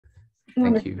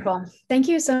Thank you. Wonderful. Thank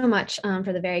you so much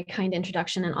for the very kind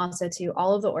introduction, and also to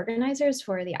all of the organizers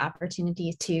for the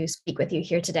opportunity to speak with you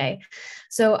here today.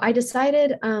 So I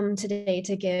decided today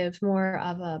to give more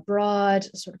of a broad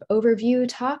sort of overview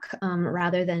talk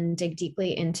rather than dig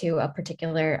deeply into a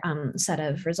particular set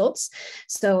of results.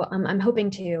 So I'm hoping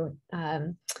to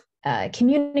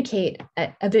communicate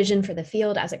a vision for the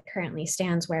field as it currently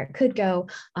stands, where it could go,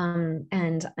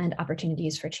 and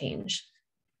opportunities for change.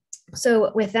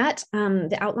 So with that,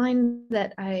 the outline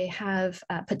that I have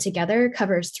put together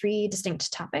covers three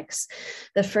distinct topics.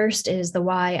 The first is the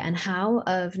why and how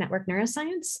of network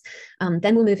neuroscience.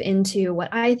 Then we'll move into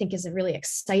what I think is a really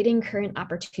exciting current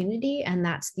opportunity, and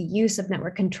that's the use of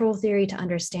network control theory to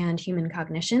understand human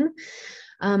cognition.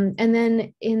 And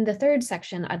then in the third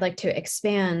section, I'd like to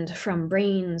expand from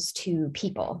brains to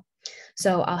people.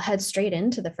 So I'll head straight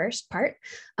into the first part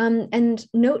and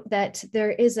note that there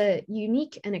is a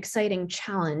unique and exciting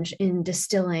challenge in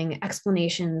distilling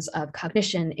explanations of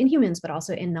cognition in humans, but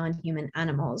also in non-human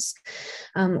animals.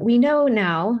 We know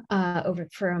now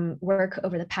from work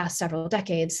over the past several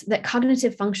decades that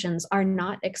cognitive functions are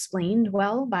not explained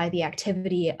well by the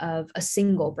activity of a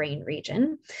single brain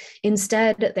region.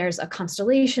 Instead, there's a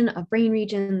constellation of brain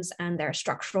regions and their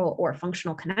structural or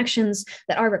functional connections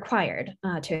that are required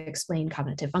to explain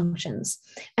cognitive functions.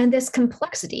 And this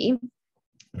complexity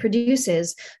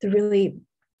produces the really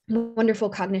wonderful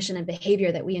cognition and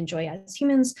behavior that we enjoy as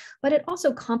humans, but it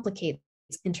also complicates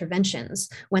interventions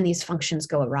when these functions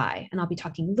go awry. And I'll be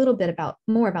talking a little bit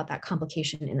more about that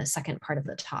complication in the second part of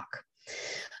the talk.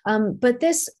 But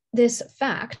this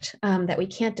fact that we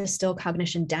can't distill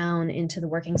cognition down into the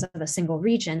workings of a single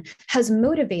region has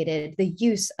motivated the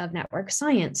use of network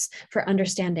science for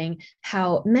understanding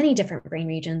how many different brain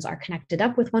regions are connected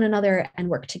up with one another and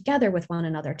work together with one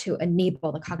another to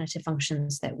enable the cognitive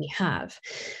functions that we have.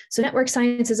 So network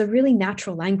science is a really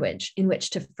natural language in which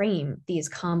to frame these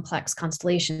complex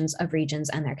constellations of regions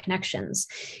and their connections.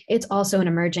 It's also an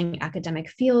emerging academic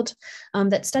field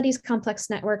that studies complex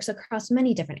networks across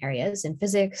many different areas in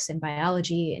physics, in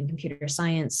biology, in computer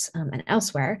science, and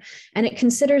elsewhere. And it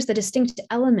considers the distinct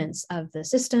elements of the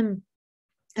system,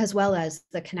 as well as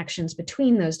the connections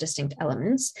between those distinct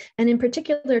elements, and in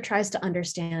particular tries to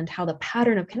understand how the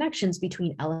pattern of connections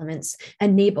between elements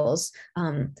enables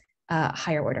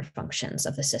higher order functions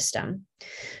of the system.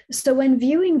 So when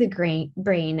viewing the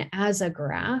brain as a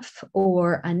graph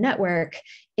or a network,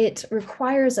 it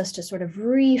requires us to sort of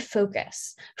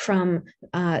refocus from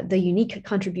the unique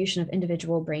contribution of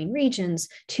individual brain regions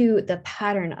to the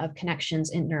pattern of connections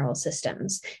in neural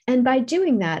systems. And by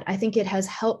doing that, I think it has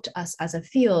helped us as a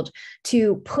field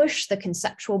to push the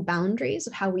conceptual boundaries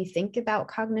of how we think about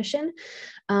cognition,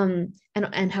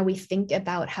 and how we think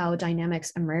about how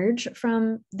dynamics emerge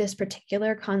from this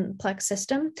particular complex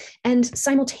system. And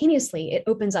simultaneously, it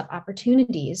opens up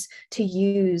opportunities to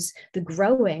use the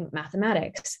growing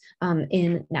mathematics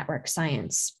in network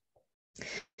science.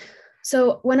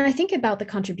 So when I think about the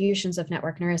contributions of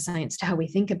network neuroscience to how we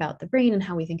think about the brain and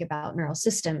how we think about neural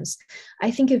systems,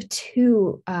 I think of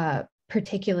two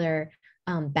particular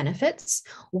benefits.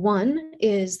 One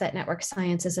is that network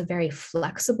science is a very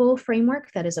flexible framework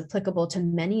that is applicable to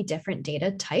many different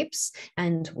data types.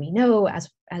 And we know,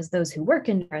 as those who work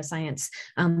in neuroscience,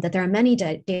 that there are many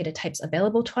data types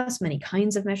available to us, many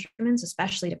kinds of measurements,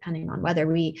 especially depending on whether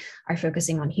we are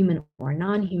focusing on human or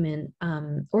non-human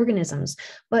organisms.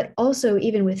 But also,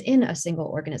 even within a single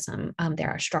organism, there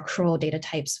are structural data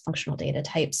types, functional data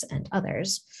types, and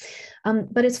others.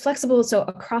 But it's flexible, so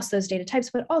across those data types,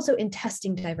 but also in testing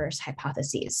diverse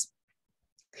hypotheses.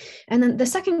 And then the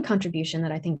second contribution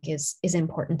that I think is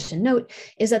important to note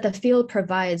is that the field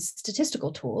provides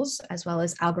statistical tools, as well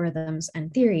as algorithms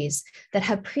and theories that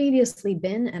have previously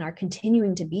been and are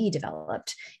continuing to be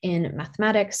developed in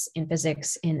mathematics, in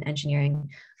physics, in engineering,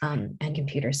 and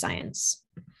computer science.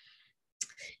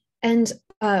 And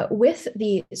with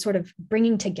the sort of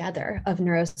bringing together of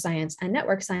neuroscience and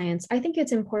network science, I think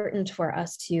it's important for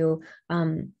us to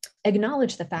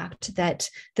acknowledge the fact that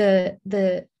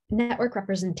the network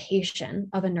representation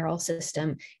of a neural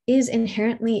system is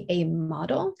inherently a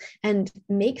model and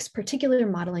makes particular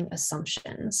modeling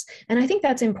assumptions. And I think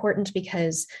that's important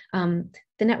because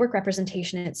the network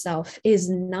representation itself is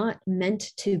not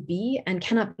meant to be and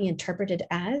cannot be interpreted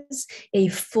as a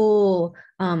full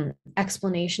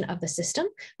explanation of the system,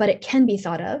 but it can be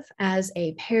thought of as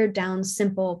a pared down,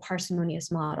 simple,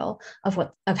 parsimonious model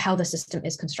of how the system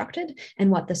is constructed and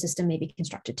what the system may be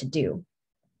constructed to do.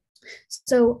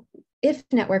 So if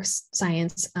network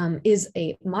science is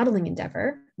a modeling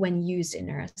endeavor, when used in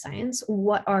neuroscience,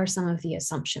 what are some of the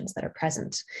assumptions that are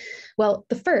present? Well,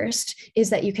 the first is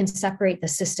that you can separate the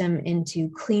system into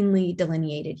cleanly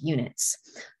delineated units.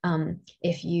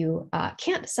 If you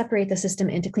can't separate the system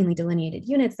into cleanly delineated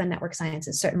units, then network science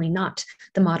is certainly not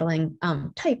the modeling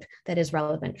type that is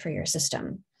relevant for your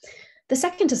system. The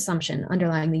second assumption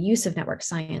underlying the use of network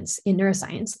science in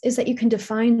neuroscience is that you can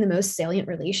define the most salient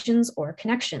relations or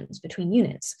connections between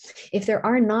units. If there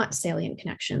are not salient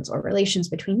connections or relations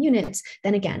between units,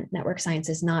 then again, network science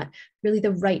is not really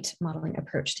the right modeling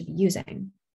approach to be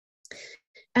using.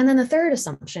 And then the third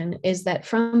assumption is that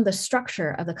from the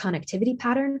structure of the connectivity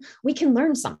pattern, we can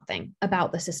learn something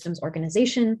about the system's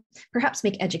organization, perhaps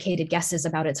make educated guesses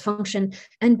about its function,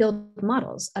 and build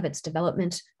models of its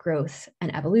development, growth,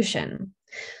 and evolution.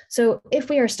 So if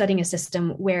we are studying a system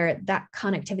where that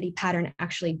connectivity pattern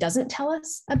actually doesn't tell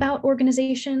us about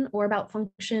organization or about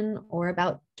function or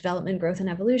about development, growth, and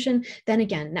evolution, then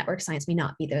again, network science may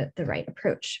not be the right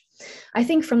approach. I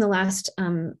think from the last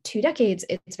 2 decades,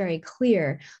 it's very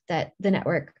clear that the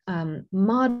network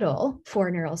model for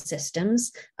neural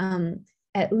systems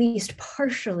at least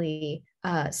partially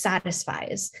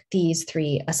satisfies these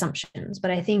 3 assumptions.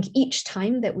 But I think each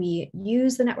time that we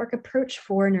use the network approach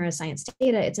for neuroscience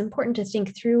data, it's important to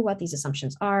think through what these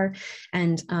assumptions are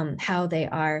and how they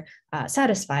are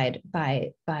satisfied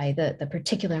by the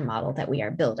particular model that we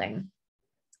are building.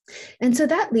 And so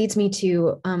that leads me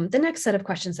to the next set of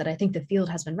questions that I think the field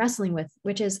has been wrestling with,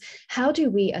 which is how do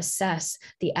we assess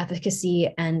the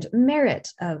efficacy and merit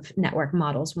of network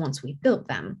models once we've built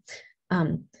them?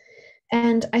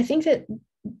 And I think that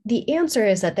the answer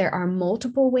is that there are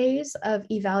multiple ways of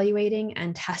evaluating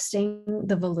and testing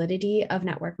the validity of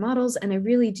network models. And I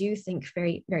really do think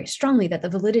very, very strongly that the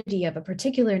validity of a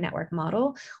particular network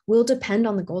model will depend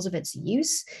on the goals of its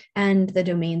use and the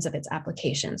domains of its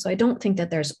application. So I don't think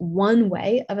that there's one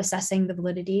way of assessing the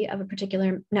validity of a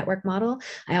particular network model.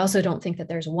 I also don't think that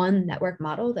there's one network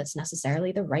model that's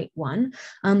necessarily the right one,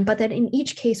 but that in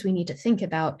each case, we need to think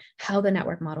about how the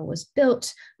network model was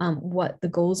built, what the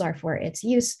goals are for its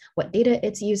use, what data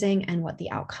it's using, and what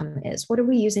the outcome is. What are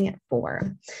we using it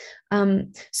for?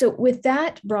 So with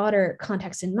that broader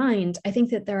context in mind, I think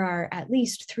that there are at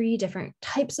least 3 different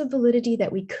types of validity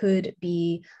that we could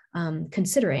be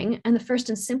considering. And the first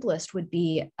and simplest would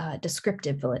be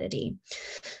descriptive validity.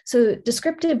 So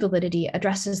descriptive validity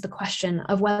addresses the question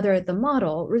of whether the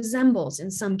model resembles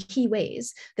in some key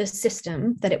ways the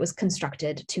system that it was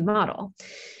constructed to model.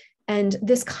 And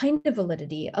this kind of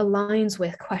validity aligns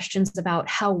with questions about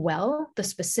how well the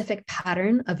specific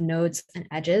pattern of nodes and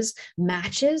edges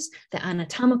matches the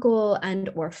anatomical and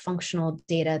or functional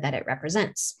data that it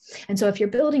represents. And so if you're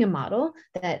building a model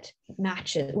that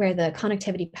matches, where the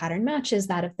connectivity pattern matches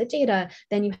that of the data,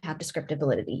 then you have descriptive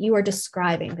validity. You are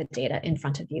describing the data in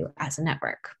front of you as a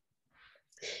network.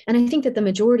 And I think that the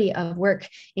majority of work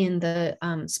in the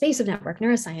space of network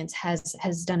neuroscience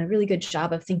has done a really good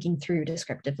job of thinking through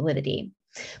descriptive validity.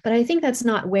 But I think that's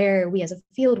not where we as a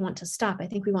field want to stop. I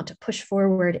think we want to push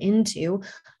forward into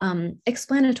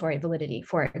explanatory validity,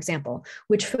 for example,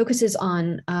 which focuses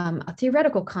on a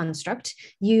theoretical construct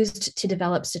used to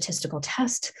develop statistical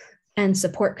tests and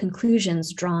support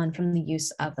conclusions drawn from the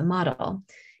use of the model.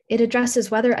 It addresses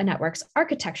whether a network's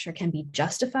architecture can be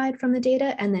justified from the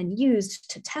data and then used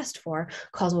to test for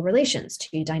causal relations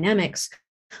to dynamics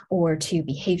or to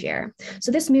behavior.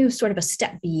 So this moves sort of a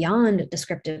step beyond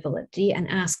descriptive validity and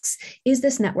asks, is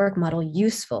this network model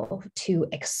useful to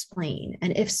explain?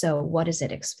 And if so, what is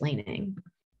it explaining?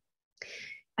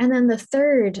 And then the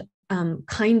third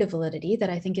kind of validity that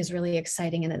I think is really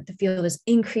exciting and that the field is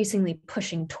increasingly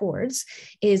pushing towards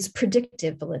is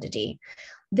predictive validity.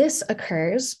 This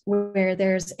occurs where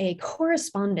there's a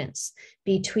correspondence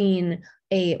between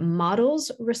a model's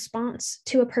response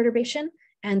to a perturbation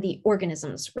and the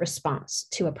organism's response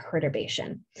to a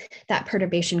perturbation. That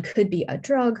perturbation could be a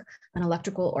drug, an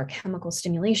electrical or chemical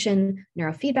stimulation,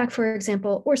 neurofeedback, for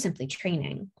example, or simply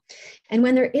training. And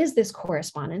when there is this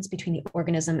correspondence between the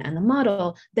organism and the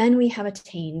model, then we have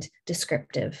attained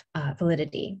descriptive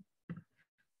validity.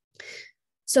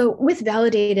 So with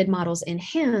validated models in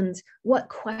hand, what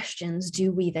questions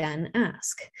do we then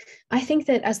ask? I think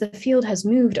that as the field has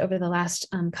moved over the last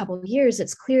couple of years,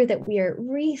 it's clear that we are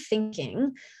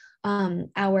rethinking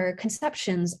our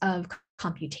conceptions of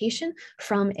computation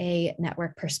from a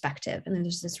network perspective. And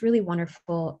there's this really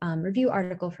wonderful review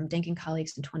article from Denk and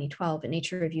colleagues in 2012 in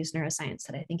Nature Reviews Neuroscience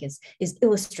that I think is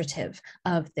illustrative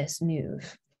of this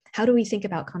move. How do we think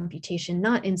about computation,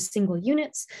 not in single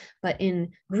units, but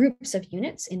in groups of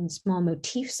units, in small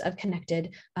motifs of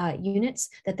connected units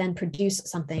that then produce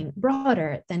something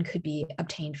broader than could be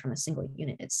obtained from a single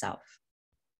unit itself?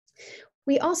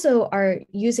 We also are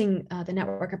using the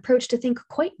network approach to think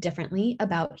quite differently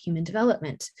about human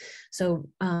development. So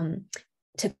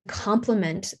to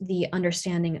complement the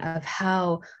understanding of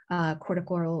how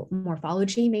cortical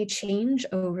morphology may change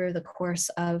over the course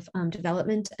of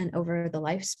development and over the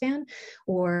lifespan,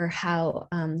 or how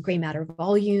gray matter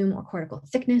volume or cortical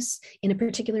thickness in a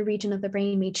particular region of the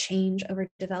brain may change over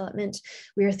development.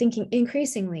 We are thinking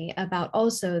increasingly about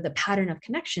also the pattern of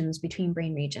connections between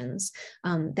brain regions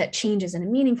that changes in a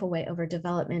meaningful way over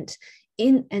development,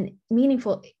 in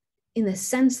the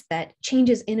sense that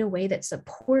changes in a way that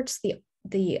supports the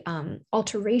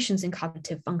alterations in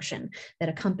cognitive function that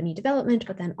accompany development,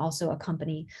 but then also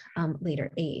accompany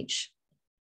later age.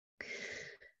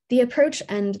 The approach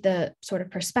and the sort of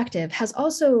perspective has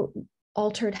also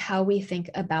altered how we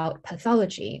think about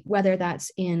pathology, whether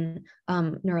that's in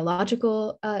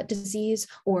neurological disease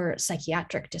or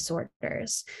psychiatric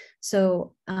disorders.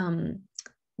 So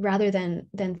rather than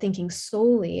thinking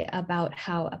solely about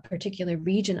how a particular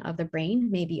region of the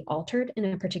brain may be altered in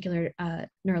a particular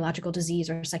neurological disease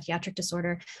or psychiatric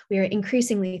disorder, we are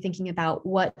increasingly thinking about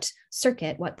what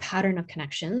circuit, what pattern of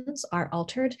connections are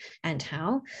altered and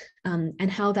how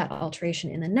that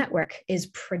alteration in the network is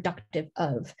productive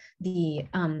of the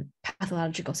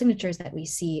pathological signatures that we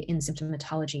see in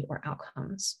symptomatology or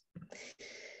outcomes.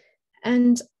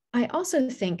 And I also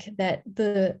think that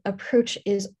the approach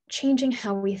is changing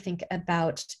how we think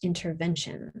about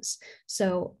interventions.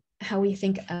 So how we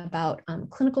think about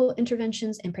clinical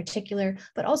interventions in particular,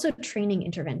 but also training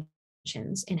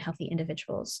interventions in healthy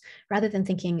individuals. Rather than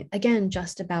thinking, again,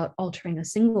 just about altering a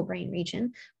single brain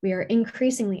region, we are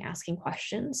increasingly asking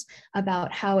questions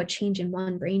about how a change in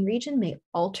one brain region may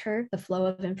alter the flow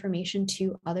of information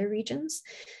to other regions.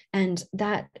 And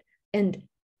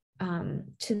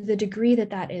to the degree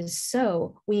that that is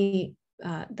so,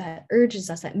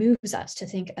 that moves us to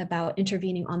think about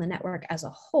intervening on the network as a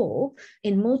whole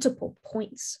in multiple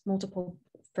points,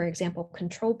 for example,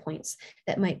 control points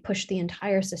that might push the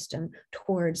entire system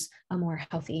towards a more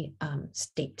healthy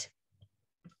state.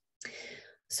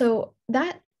 So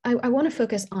that I want to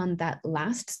focus on that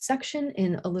last section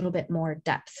in a little bit more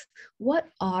depth. What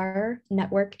are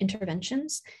network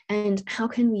interventions and how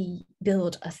can we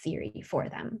build a theory for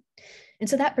them? And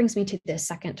so that brings me to the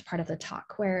second part of the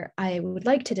talk, where I would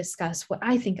like to discuss what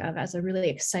I think of as a really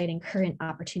exciting current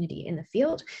opportunity in the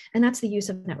field, and that's the use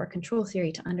of network control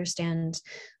theory to understand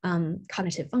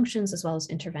cognitive functions as well as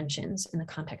interventions in the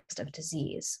context of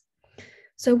disease.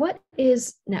 So what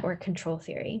is network control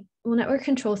theory? Well, network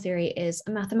control theory is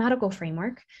a mathematical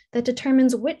framework that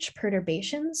determines which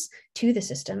perturbations to the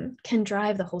system can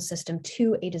drive the whole system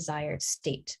to a desired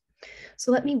state.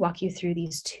 So let me walk you through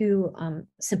these two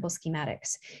simple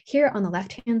schematics. Here on the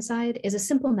left-hand side is a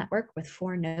simple network with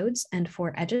 4 nodes and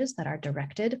 4 edges that are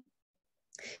directed.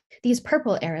 These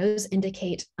purple arrows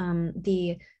indicate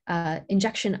the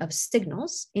injection of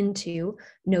signals into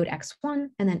node X1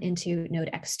 and then into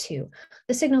node X2.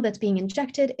 The signal that's being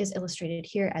injected is illustrated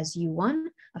here as U1,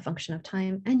 a function of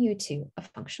time, and U2, a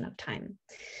function of time.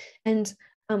 And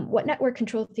what network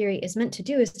control theory is meant to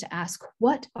do is to ask,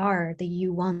 what are the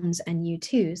U1s and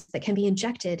U2s that can be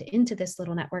injected into this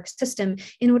little network system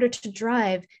in order to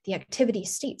drive the activity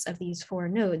states of these 4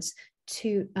 nodes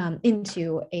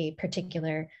into a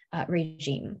particular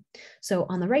regime. So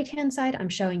on the right-hand side, I'm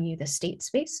showing you the state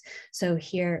space. So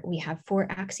here we have 4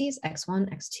 axes,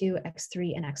 X1, X2,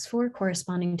 X3, and X4,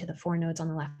 corresponding to the 4 nodes on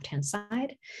the left-hand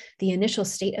side. The initial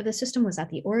state of the system was at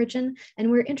the origin, and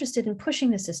we're interested in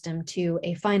pushing the system to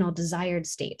a final desired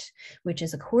state, which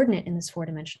is a coordinate in this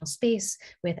 4-dimensional space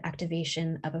with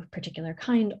activation of a particular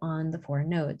kind on the 4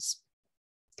 nodes.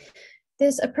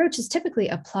 This approach is typically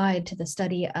applied to the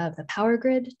study of the power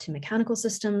grid, to mechanical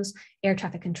systems, air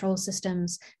traffic control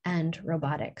systems, and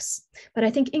robotics. But I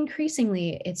think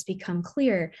increasingly it's become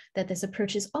clear that this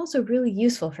approach is also really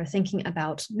useful for thinking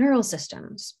about neural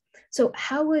systems. So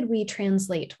how would we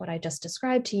translate what I just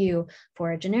described to you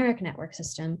for a generic network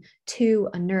system to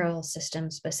a neural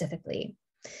system specifically?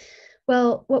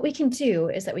 Well, what we can do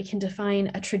is that we can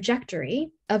define a trajectory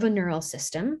of a neural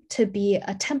system to be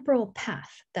a temporal path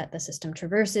that the system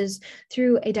traverses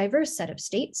through a diverse set of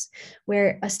states,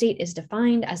 where a state is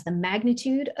defined as the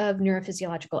magnitude of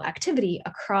neurophysiological activity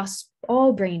across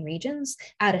all brain regions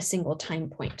at a single time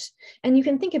point. And you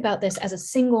can think about this as a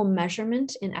single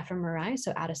measurement in fMRI,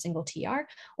 so at a single TR,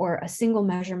 or a single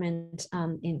measurement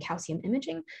in calcium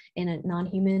imaging in a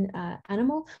non-human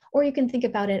animal, or you can think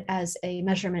about it as a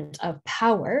measurement of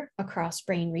power across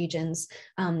brain regions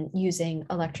using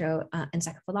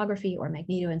electroencephalography or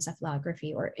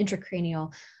magnetoencephalography or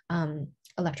intracranial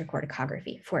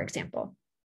electrocorticography, for example.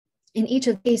 In each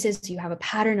of the cases, you have a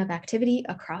pattern of activity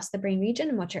across the brain region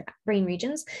and what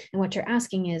you're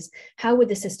asking is, how would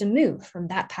the system move from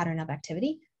that pattern of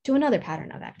activity to another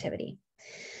pattern of activity?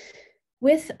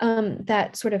 With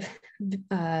that sort of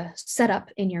setup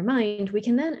in your mind, we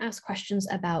can then ask questions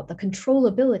about the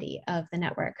controllability of the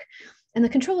network. And the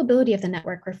controllability of the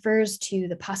network refers to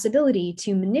the possibility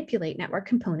to manipulate network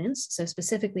components, so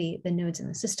specifically the nodes in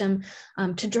the system,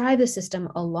 to drive the system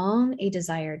along a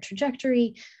desired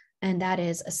trajectory. And that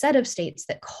is a set of states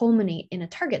that culminate in a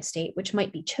target state, which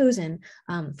might be chosen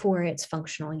for its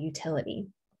functional utility.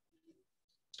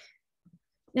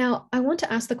 Now, I want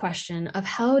to ask the question of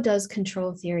how does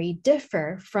control theory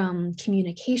differ from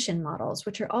communication models,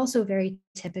 which are also very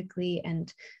typically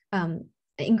and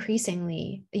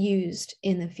increasingly used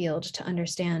in the field to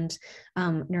understand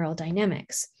neural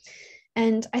dynamics.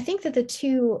 And I think that the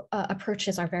two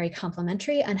approaches are very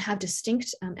complementary and have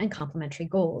distinct and complementary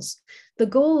goals. The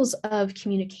goals of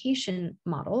communication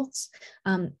models,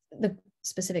 the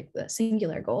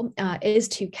singular goal, is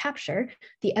to capture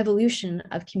the evolution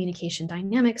of communication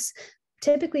dynamics,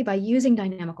 typically by using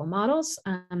dynamical models,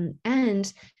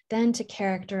 and then to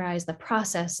characterize the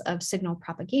process of signal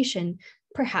propagation,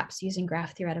 perhaps using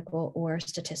graph theoretical or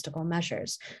statistical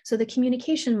measures. So the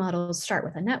communication models start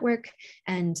with a network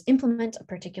and implement a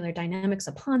particular dynamics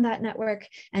upon that network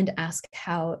and ask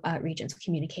how regions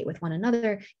communicate with one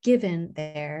another given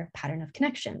their pattern of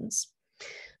connections.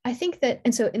 I think that,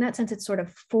 and so in that sense, it's sort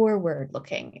of forward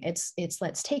looking. It's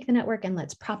let's take the network and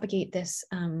let's propagate this,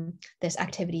 this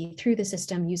activity through the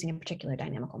system using a particular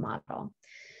dynamical model.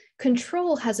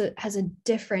 Control has a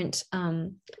different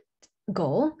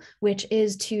goal, which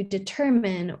is to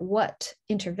determine what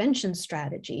intervention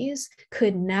strategies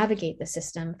could navigate the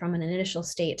system from an initial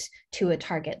state to a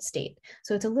target state.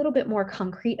 So it's a little bit more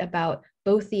concrete about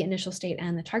both the initial state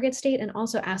and the target state, and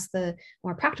also ask the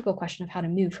more practical question of how to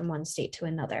move from one state to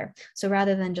another. So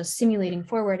rather than just simulating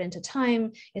forward into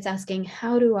time, it's asking,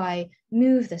 how do I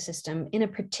move the system in a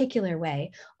particular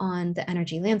way on the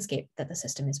energy landscape that the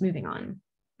system is moving on?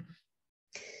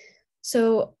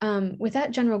 So with that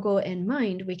general goal in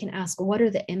mind, we can ask, what are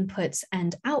the inputs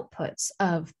and outputs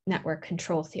of network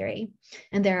control theory?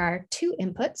 And there are two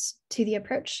inputs to the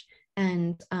approach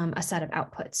and a set of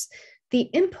outputs. The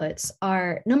inputs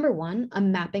are, number one, a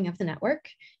mapping of the network,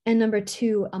 and number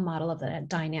two, a model of the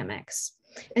dynamics.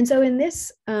 And so in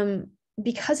this,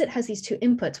 because it has these two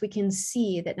inputs, we can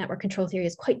see that network control theory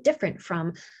is quite different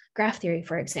from graph theory,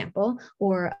 for example,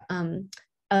 or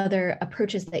other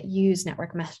approaches that use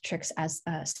network metrics as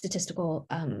statistical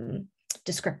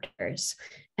descriptors.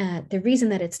 The reason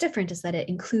that it's different is that it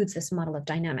includes this model of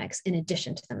dynamics in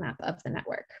addition to the map of the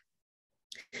network.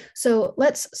 So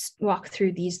let's walk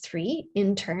through these three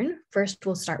in turn. First,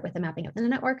 we'll start with the mapping of the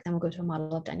network, then we'll go to a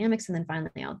model of dynamics, and then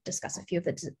finally I'll discuss a few of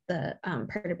the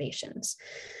perturbations.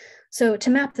 So to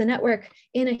map the network,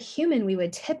 in a human, we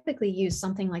would typically use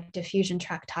something like diffusion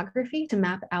tractography to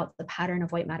map out the pattern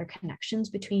of white matter connections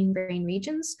between brain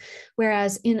regions,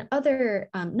 whereas in other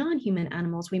non-human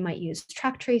animals, we might use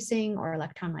track tracing or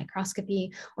electron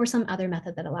microscopy or some other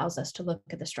method that allows us to look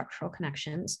at the structural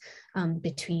connections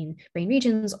between brain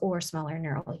regions or smaller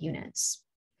neural units.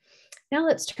 Now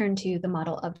let's turn to the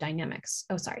model of dynamics.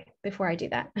 Oh, sorry, before I do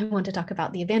that, I want to talk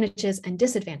about the advantages and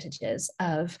disadvantages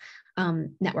of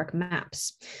network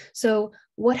maps. So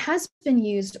what has been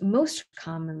used most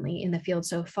commonly in the field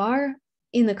so far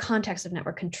in the context of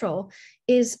network control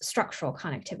is structural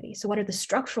connectivity. So what are the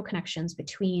structural connections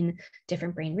between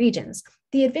different brain regions?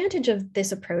 The advantage of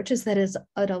this approach is that it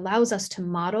allows us to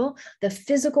model the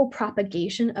physical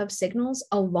propagation of signals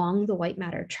along the white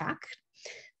matter track.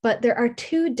 But there are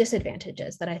two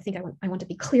disadvantages that I think I want to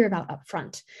be clear about up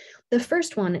front. The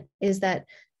first one is that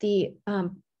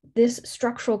this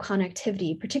structural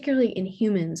connectivity, particularly in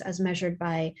humans as measured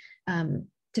by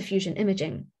diffusion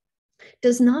imaging,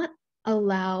 does not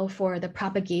allow for the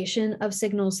propagation of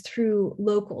signals through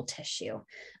local tissue.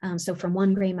 So from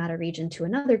one gray matter region to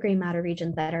another gray matter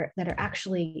region that are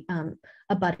actually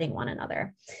abutting one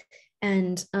another.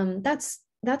 And that's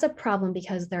that's a problem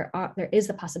because there is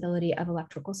the possibility of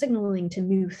electrical signaling to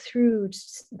move through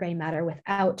gray matter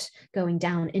without going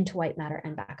down into white matter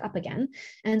and back up again.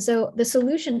 And so the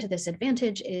solution to this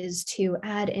advantage is to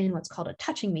add in what's called a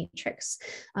touching matrix,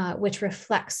 which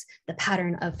reflects the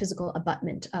pattern of physical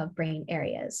abutment of brain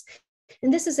areas.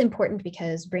 And this is important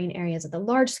because brain areas at the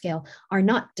large scale are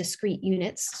not discrete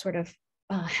units, sort of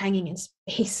hanging in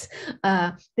space.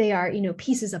 They are,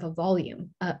 pieces of a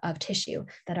volume of tissue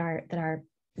that are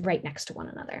right next to one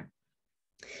another.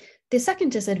 The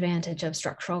second disadvantage of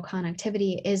structural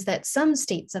connectivity is that some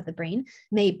states of the brain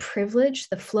may privilege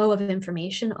the flow of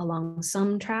information along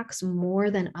some tracks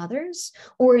more than others,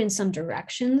 or in some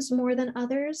directions more than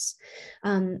others.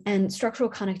 And structural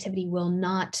connectivity will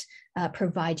not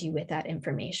provide you with that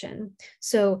information.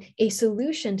 So a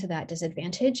solution to that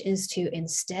disadvantage is to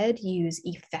instead use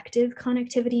effective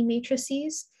connectivity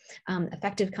matrices.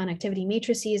 Effective connectivity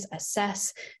matrices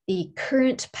assess the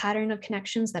current pattern of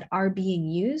connections that are being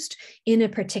used in a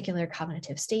particular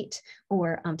cognitive state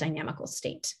or dynamical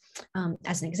state.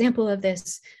 As an example of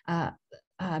this,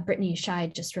 Brittany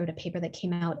Scheid just wrote a paper that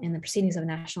came out in the Proceedings of the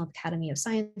National Academy of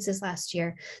Sciences last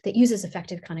year that uses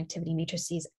effective connectivity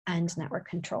matrices and network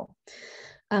control.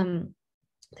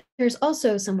 There's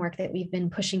also some work that we've been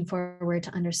pushing forward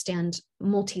to understand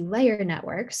multi-layer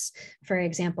networks, for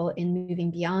example, in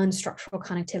moving beyond structural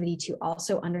connectivity to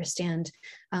also understand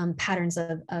patterns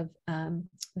of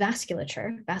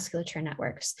vasculature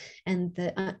networks, and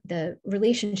the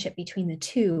relationship between the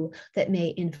two that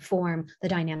may inform the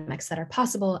dynamics that are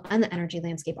possible and the energy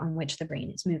landscape on which the brain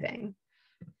is moving.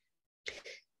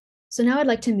 So now I'd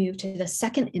like to move to the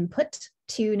second input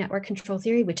to network control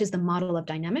theory, which is the model of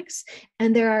dynamics.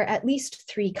 And there are at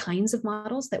least 3 kinds of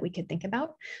models that we could think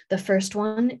about. The first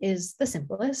one is the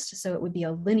simplest. So it would be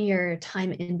a linear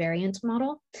time invariant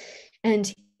model.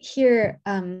 And here,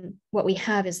 what we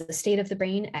have is the state of the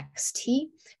brain, xt,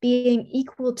 being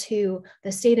equal to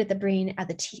the state of the brain at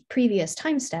the previous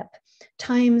time step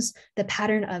times the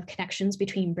pattern of connections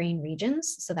between brain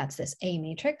regions. So that's this A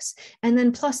matrix, and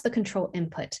then plus the control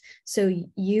input. So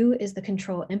U is the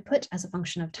control input as a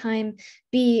function of time.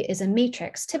 B is a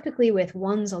matrix, typically with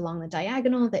ones along the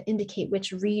diagonal that indicate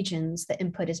which regions the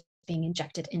input is being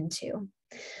injected into.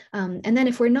 And then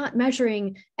if we're not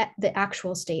measuring the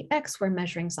actual state X, we're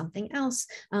measuring something else,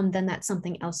 then that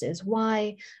something else is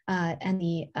Y, and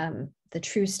the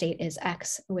true state is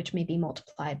X, which may be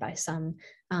multiplied by some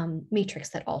matrix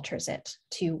that alters it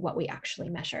to what we actually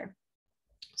measure.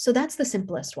 So that's the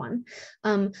simplest one.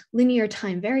 Linear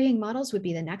time varying models would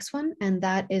be the next one, and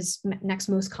that is next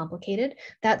most complicated.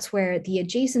 That's where the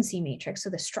adjacency matrix, so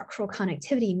the structural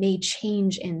connectivity, may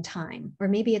change in time, or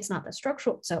maybe it's not the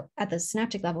structural. So at the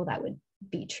synaptic level, that would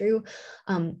be true.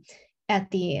 At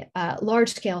the large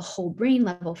scale whole brain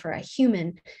level for a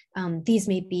human, these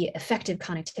may be effective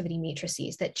connectivity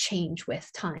matrices that change with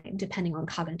time, depending on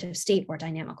cognitive state or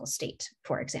dynamical state,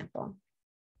 for example.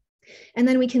 And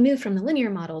then we can move from the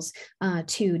linear models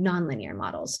to nonlinear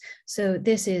models. So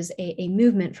this is a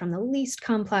movement from the least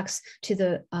complex to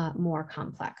the more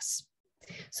complex.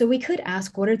 So we could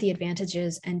ask, what are the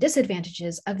advantages and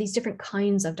disadvantages of these different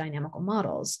kinds of dynamical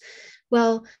models?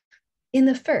 Well, in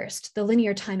the first, the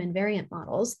linear time invariant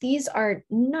models, these are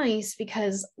nice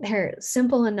because they're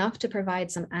simple enough to provide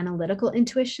some analytical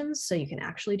intuitions, so you can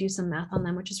actually do some math on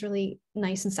them, which is really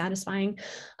nice and satisfying.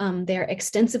 They're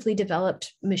extensively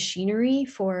developed machinery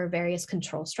for various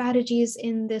control strategies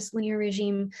in this linear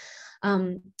regime.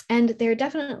 And they're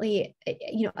definitely,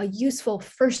 a useful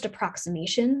first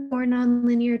approximation for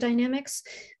nonlinear dynamics,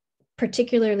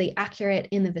 particularly accurate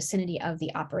in the vicinity of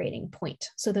the operating point.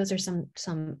 So those are some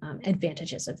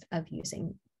advantages of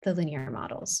using the linear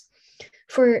models.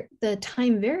 For the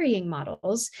time varying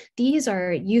models, these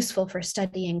are useful for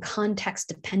studying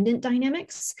context-dependent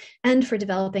dynamics and for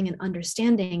developing and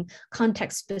understanding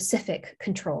context-specific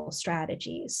control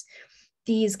strategies.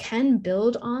 These can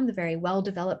build on the very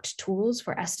well-developed tools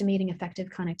for estimating effective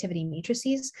connectivity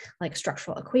matrices, like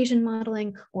structural equation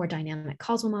modeling or dynamic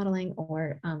causal modeling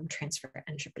or transfer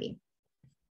entropy.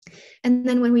 And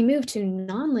then when we move to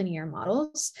nonlinear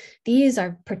models, these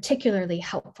are particularly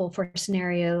helpful for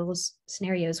scenarios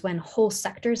when whole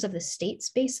sectors of the state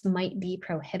space might be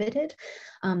prohibited.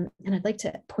 And I'd like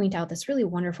to point out this really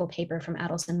wonderful paper from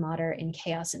Adelson-Motter in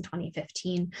Chaos in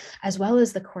 2015, as well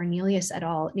as the Cornelius et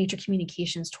al. Nature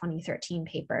Communications 2013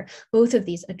 paper. Both of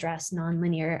these address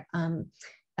nonlinear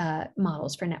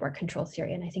models for network control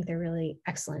theory, and I think they're really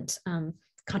excellent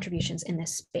contributions in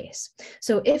this space.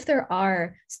 So if there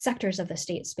are sectors of the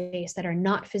state space that are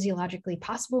not physiologically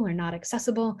possible or not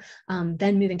accessible,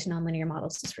 then moving to nonlinear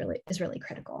models is really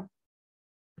critical.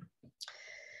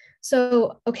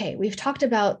 So, okay, we've talked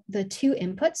about the two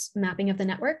inputs, mapping of the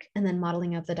network and then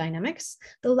modeling of the dynamics.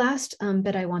 The last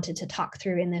bit I wanted to talk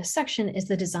through in this section is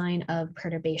the design of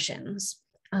perturbations.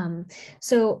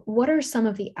 So what are some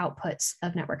of the outputs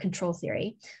of network control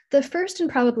theory? The first and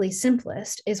probably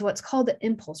simplest is what's called the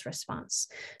impulse response.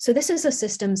 So this is a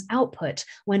system's output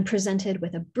when presented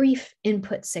with a brief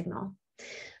input signal.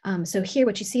 So here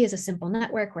what you see is a simple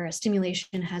network where a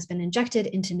stimulation has been injected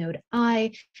into node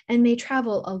I and may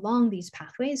travel along these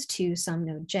pathways to some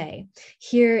node J.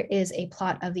 Here is a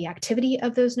plot of the activity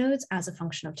of those nodes as a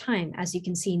function of time. As you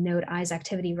can see, node I's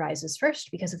activity rises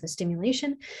first because of the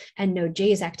stimulation, and node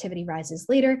J's activity rises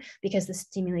later because the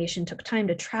stimulation took time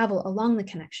to travel along the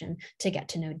connection to get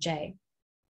to node J.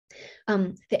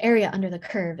 The area under the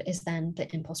curve is then the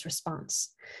impulse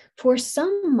response. For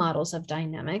some models of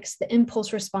dynamics, the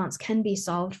impulse response can be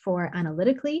solved for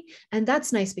analytically, and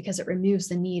that's nice because it removes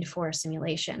the need for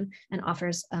simulation and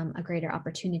offers a greater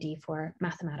opportunity for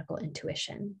mathematical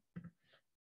intuition.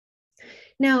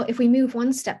 Now, if we move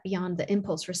one step beyond the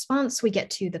impulse response, we get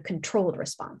to the controlled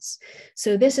response.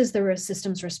 So this is the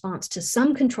system's response to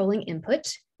some controlling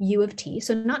input, U of t,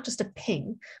 so not just a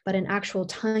ping, but an actual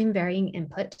time-varying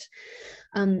input.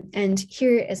 And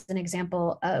here is an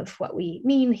example of what we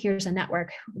mean. Here's a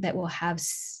network that will have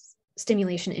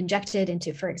stimulation injected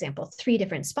into, for example, 3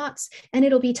 different spots, and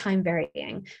it'll be time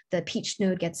varying. The peach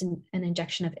node gets an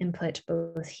injection of input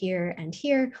both here and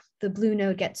here. The blue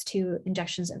node gets 2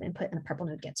 injections of input, and the purple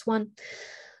node gets 1.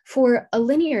 For a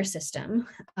linear system,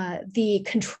 the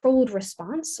controlled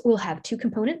response will have 2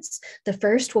 components. The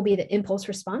first will be the impulse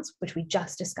response, which we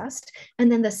just discussed.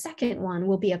 And then the second one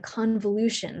will be a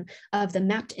convolution of the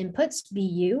mapped inputs,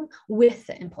 BU, with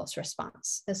the impulse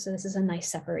response. So this is a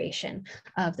nice separation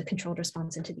of the controlled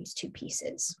response into these 2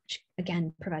 pieces, which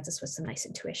again provides us with some nice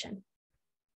intuition.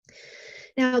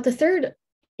 Now, the third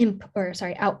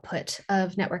output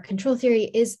of network control theory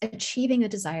is achieving a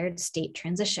desired state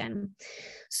transition.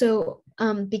 So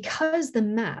because the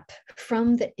map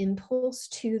from the impulse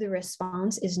to the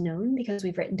response is known, because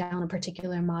we've written down a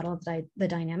particular model of the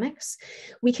dynamics,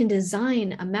 we can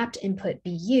design a mapped input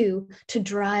BU to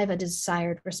drive a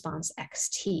desired response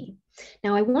XT.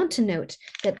 Now, I want to note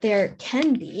that there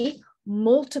can be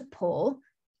multiple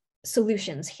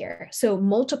solutions here. So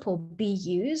multiple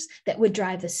BUs that would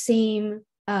drive the same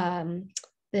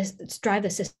drive the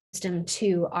system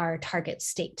to our target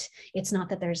state. It's not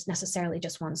that there's necessarily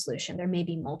just one solution. There may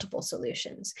be multiple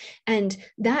solutions. And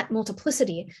that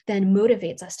multiplicity then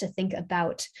motivates us to think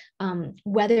about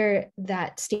whether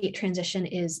that state transition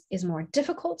is more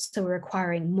difficult, so we're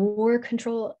requiring more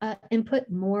control input,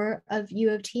 more of U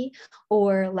of t,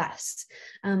 or less.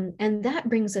 And that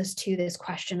brings us to this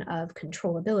question of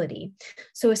controllability.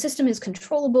 So a system is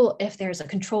controllable if there's a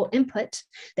control input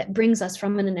that brings us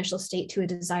from an initial state to a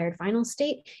desired final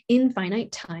state in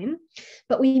finite time,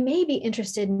 but we may be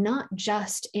interested not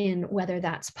just in whether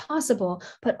that's possible,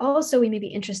 but also we may be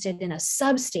interested in a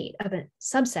subset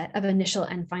of initial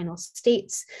and final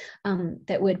states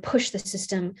that would push the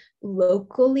system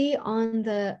locally on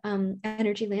the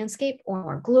energy landscape or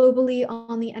more globally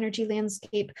on the energy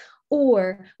landscape,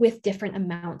 or with different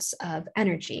amounts of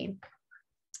energy.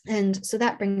 And so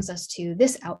that brings us to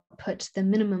this output, the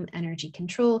minimum energy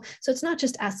control. So it's not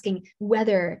just asking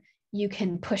whether you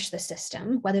can push the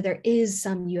system, whether there is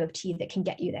some U of t that can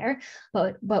get you there,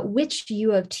 but which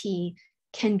U of t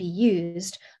can be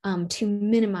used to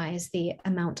minimize the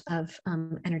amount of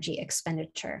energy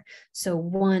expenditure. So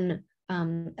one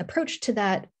approach to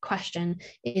that question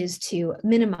is to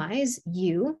minimize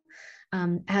U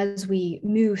as we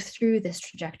move through this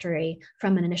trajectory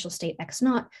from an initial state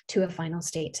x0 to a final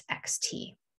state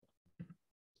xt.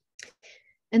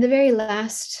 And the very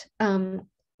last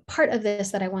part of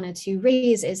this that I wanted to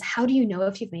raise is, how do you know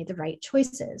if you've made the right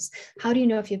choices? How do you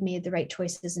know if you've made the right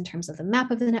choices in terms of the map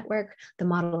of the network, the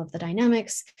model of the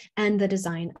dynamics, and the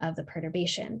design of the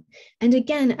perturbation? And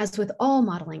again, as with all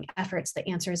modeling efforts, the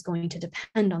answer is going to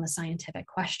depend on the scientific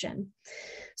question.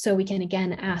 So we can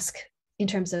again ask, in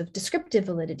terms of descriptive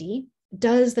validity,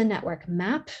 does the network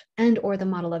map and or the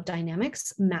model of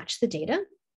dynamics match the data?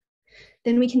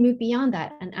 Then we can move beyond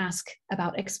that and ask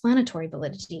about explanatory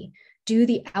validity. Do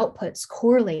the outputs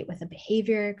correlate with a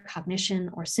behavior, cognition,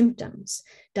 or symptoms?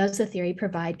 Does the theory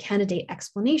provide candidate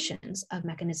explanations of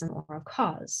mechanism or of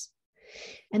cause?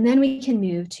 And then we can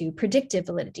move to predictive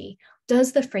validity.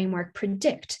 Does the framework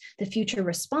predict the future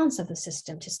response of the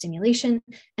system to stimulation,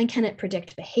 and can it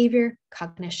predict behavior,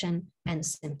 cognition, and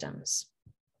symptoms?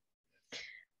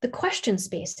 The question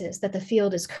spaces that the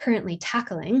field is currently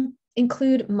tackling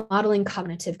include modeling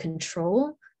cognitive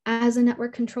control as a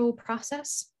network control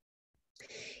process,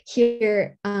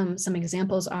 Here, some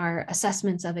examples are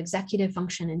assessments of executive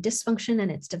function and dysfunction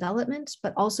and its development,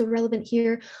 but also relevant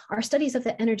here are studies of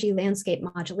the energy landscape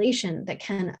modulation that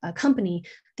can accompany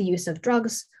the use of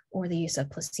drugs or the use of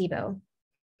placebo.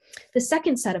 The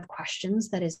second set of questions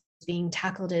that is being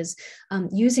tackled is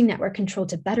using network control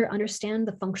to better understand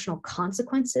the functional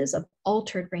consequences of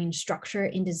altered brain structure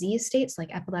in disease states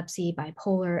like epilepsy,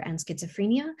 bipolar, and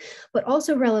schizophrenia. But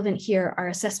also relevant here are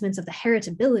assessments of the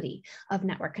heritability of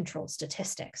network controlled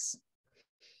statistics.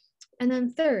 And then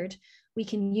third, we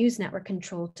can use network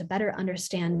control to better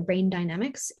understand brain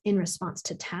dynamics in response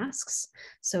to tasks.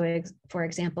 So for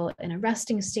example, in a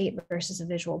resting state versus a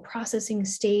visual processing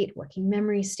state, working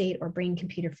memory state, or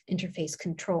brain-computer interface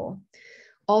control.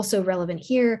 Also relevant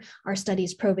here are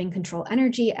studies probing control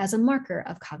energy as a marker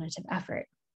of cognitive effort.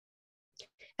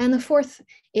 And the fourth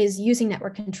is using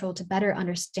network control to better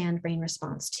understand brain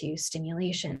response to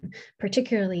stimulation,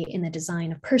 particularly in the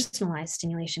design of personalized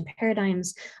stimulation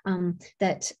paradigms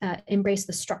that embrace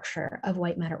the structure of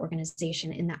white matter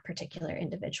organization in that particular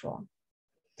individual.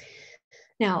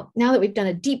 Now that we've done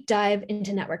a deep dive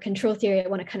into network control theory, I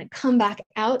want to kind of come back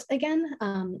out again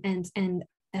and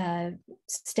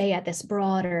stay at this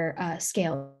broader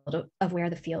scale of where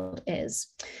the field is.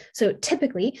 So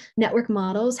typically, network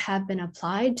models have been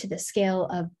applied to the scale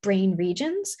of brain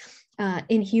regions,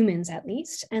 in humans at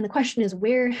least. And the question is,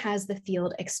 where has the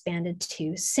field expanded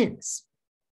to since?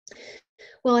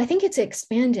 Well, I think it's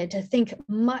expanded to think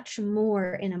much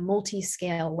more in a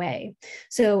multi-scale way.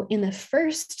 So in the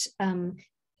first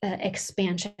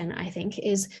expansion, I think,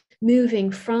 is moving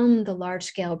from the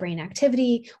large-scale brain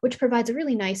activity, which provides a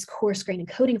really nice coarse-grained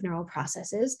encoding of neural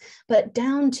processes, but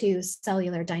down to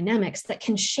cellular dynamics that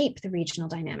can shape the regional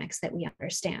dynamics that we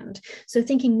understand. So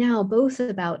thinking now both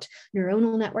about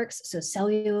neuronal networks, so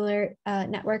cellular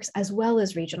networks, as well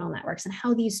as regional networks, and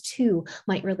how these two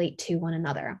might relate to one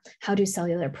another. How do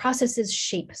cellular processes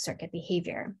shape circuit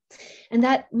behavior? And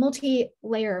that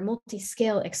multi-layer,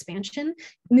 multi-scale expansion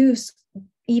moves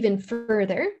even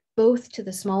further, both to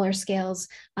the smaller scales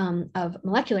of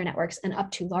molecular networks and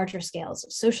up to larger scales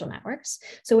of social networks.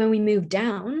 So when we move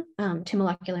down to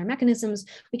molecular mechanisms,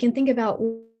 we can think about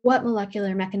what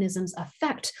molecular mechanisms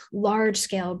affect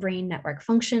large-scale brain network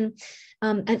function.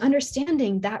 And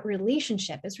understanding that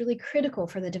relationship is really critical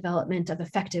for the development of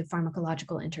effective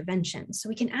pharmacological interventions. So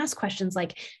we can ask questions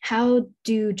like, how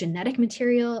do genetic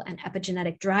material and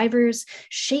epigenetic drivers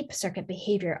shape circuit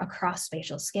behavior across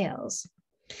spatial scales?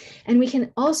 And we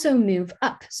can also move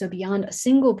up, so beyond a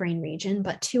single brain region,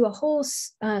 but to a whole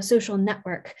social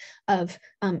network of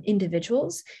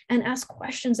individuals, and ask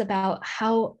questions about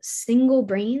how single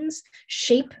brains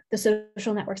shape the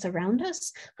social networks around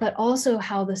us, but also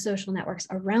how the social networks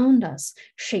around us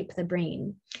shape the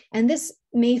brain. And this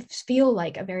may feel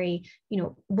like a very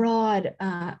broad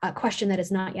question that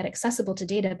is not yet accessible to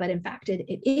data, but in fact it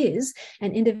is.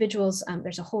 And individuals,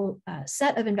 there's a whole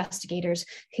set of investigators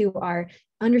who are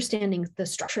understanding the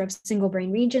structure of single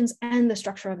brain regions and the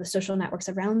structure of the social networks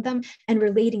around them and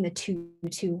relating the two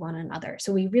to one another.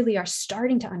 So we really are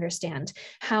starting to understand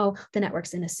how the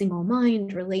networks in a single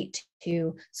mind relate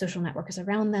to social networks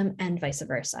around them and vice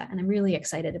versa. And I'm really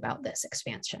excited about this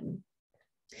expansion.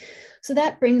 So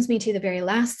that brings me to the very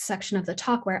last section of the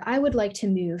talk, where I would like to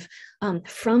move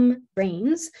from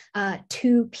brains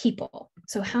to people.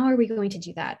 So how are we going to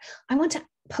do that? I want to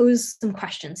pose some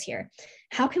questions here.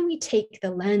 How can we take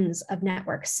the lens of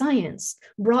network science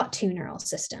brought to neural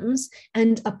systems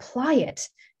and apply it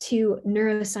to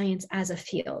neuroscience as a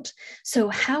field? So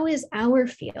how is our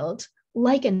field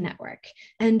like a network,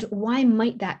 and why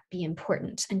might that be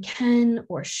important? And can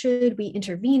or should we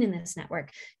intervene in this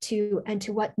network to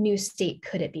what new state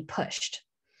could it be pushed?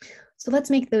 So let's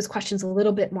make those questions a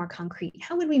little bit more concrete.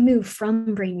 How would we move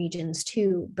from brain regions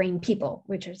to brain people,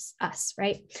 which is us,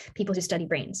 right? People who study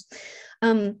brains.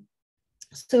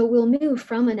 So we'll move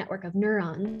from a network of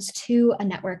neurons to a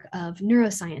network of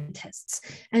neuroscientists.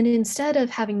 And instead of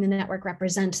having the network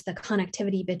represent the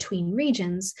connectivity between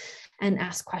regions and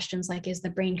ask questions like, is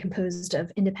the brain composed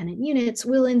of independent units,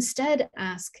 we'll instead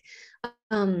ask,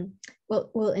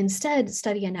 we'll instead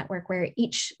study a network where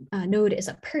each node is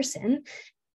a person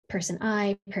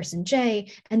I, person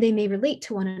J, and they may relate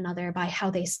to one another by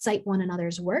how they cite one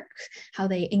another's work, how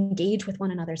they engage with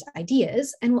one another's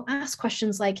ideas. And we'll ask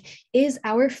questions like, is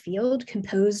our field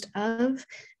composed of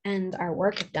and our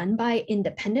work done by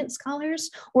independent scholars,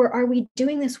 or are we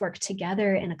doing this work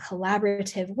together in a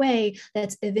collaborative way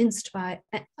that's evinced by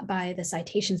the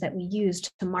citations that we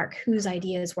used to mark whose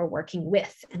ideas we're working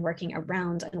with and working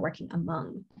around and working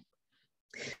among?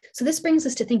 So this brings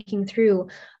us to thinking through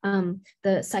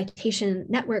the citation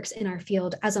networks in our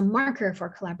field as a marker for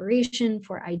collaboration,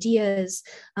 for ideas,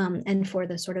 and for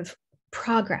the sort of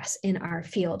progress in our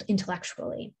field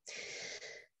intellectually.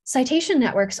 Citation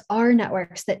networks are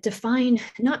networks that define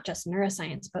not just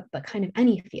neuroscience, but kind of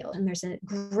any field. And there's a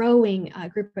growing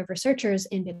group of researchers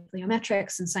in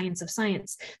bibliometrics and science of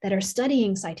science that are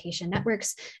studying citation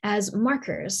networks as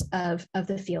markers of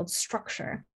the field's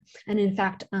structure. And in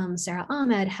fact, Sarah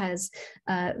Ahmed has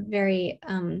very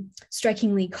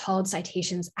strikingly called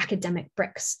citations academic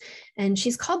bricks. And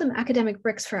she's called them academic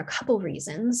bricks for a couple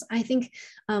reasons. I think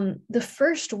the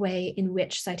first way in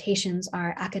which citations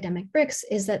are academic bricks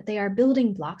is that they are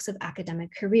building blocks of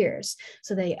academic careers.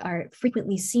 So they are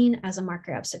frequently seen as a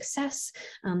marker of success.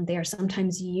 They are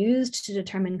sometimes used to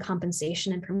determine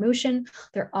compensation and promotion.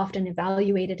 They're often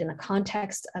evaluated in the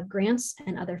context of grants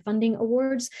and other funding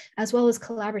awards, as well as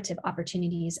collaborative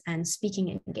opportunities and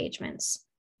speaking engagements.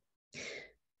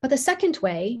 But the second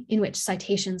way in which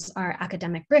citations are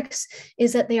academic bricks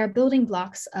is that they are building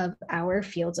blocks of our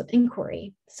fields of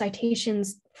inquiry.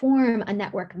 Citations form a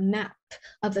network map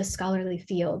of the scholarly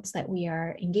fields that we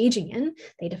are engaging in.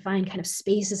 They define kind of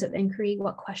spaces of inquiry.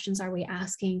 What questions are we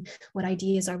asking? What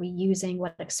ideas are we using?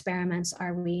 What experiments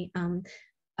are we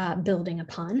building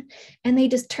upon, and they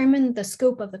determine the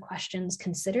scope of the questions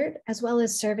considered, as well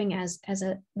as serving as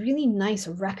a really nice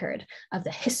record of the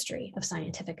history of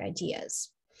scientific ideas.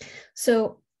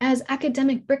 So as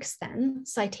academic bricks, then,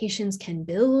 citations can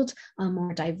build a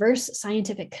more diverse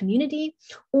scientific community,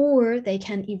 or they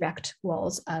can erect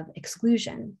walls of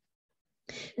exclusion.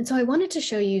 And so I wanted to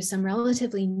show you some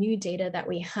relatively new data that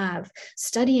we have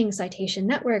studying citation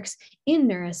networks in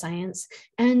neuroscience,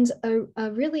 and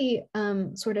a really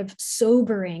sort of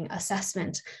sobering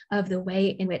assessment of the way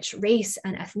in which race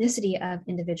and ethnicity of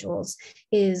individuals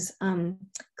is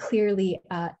clearly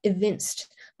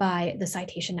evinced by the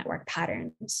citation network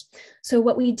patterns. So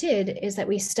what we did is that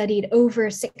we studied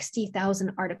over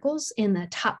 60,000 articles in the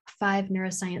top 5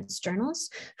 neuroscience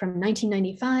journals from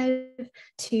 1995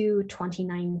 to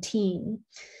 2019.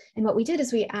 And what we did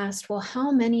is we asked, well,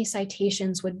 how many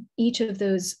citations would each of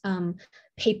those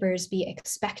papers be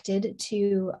expected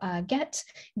to get,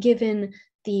 given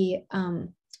the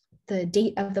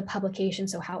date of the publication,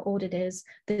 so how old it is,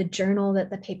 the journal that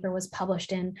the paper was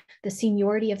published in, the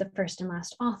seniority of the first and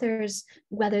last authors,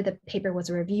 whether the paper was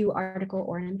a review article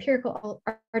or an empirical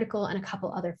article, and a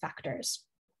couple other factors.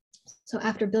 So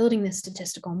after building this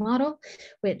statistical model,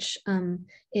 which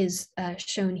is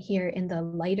shown here in the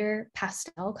lighter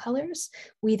pastel colors,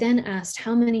 we then asked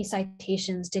how many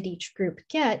citations did each group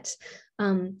get,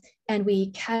 and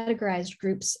we categorized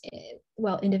groups,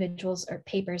 well, individuals or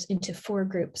papers, into 4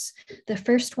 groups. The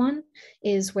first one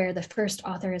is where the first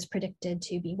author is predicted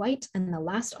to be white and the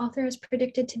last author is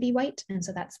predicted to be white. And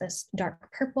so that's this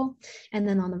dark purple. And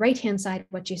then on the right-hand side,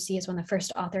 what you see is when the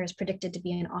first author is predicted to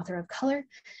be an author of color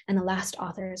and the last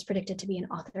author is predicted to be an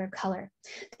author of color.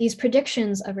 These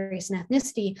predictions of race and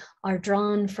ethnicity are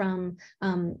drawn from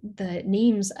the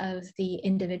names of the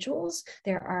individuals.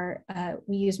 There are,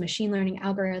 we use machine learning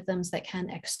algorithms that can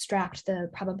extract the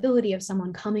probability of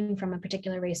someone coming from a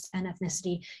particular race and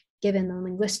ethnicity given the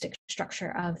linguistic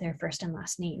structure of their first and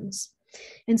last names.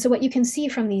 And so what you can see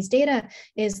from these data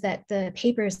is that the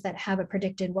papers that have a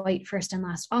predicted white first and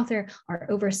last author are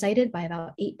oversighted by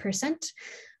about 8%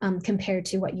 compared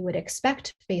to what you would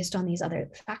expect based on these other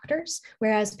factors,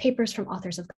 whereas papers from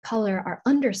authors of color are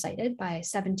undercited by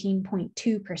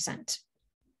 17.2%.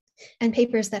 And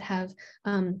papers that have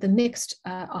the mixed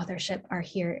authorship are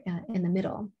here in the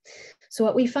middle. So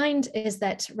what we find is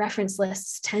that reference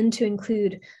lists tend to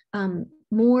include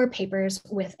more papers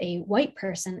with a white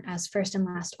person as first and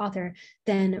last author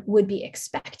than would be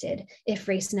expected if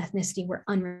race and ethnicity were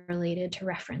unrelated to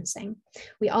referencing.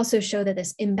 We also show that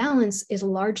this imbalance is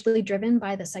largely driven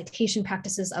by the citation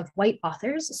practices of white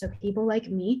authors, so people like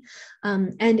me,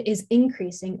 and is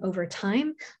increasing over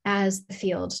time as the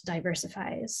field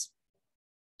diversifies.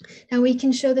 Now we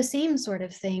can show the same sort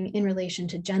of thing in relation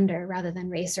to gender rather than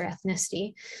race or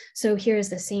ethnicity. So here's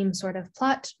the same sort of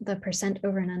plot, the percent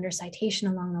over and under citation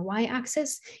along the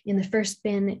y-axis. In the first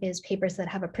bin is papers that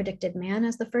have a predicted man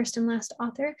as the first and last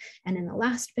author, and in the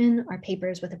last bin are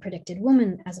papers with a predicted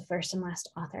woman as a first and last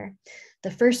author.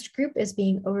 The first group is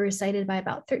being oversighted by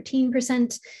about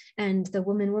 13%, and the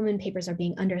woman-woman papers are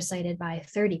being undercited by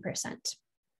 30%.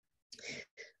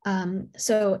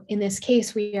 So in this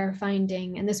case, we are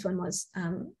finding, and this one was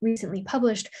recently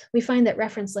published, we find that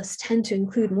reference lists tend to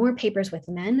include more papers with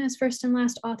men as first and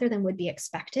last author than would be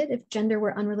expected if gender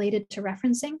were unrelated to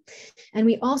referencing. And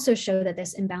we also show that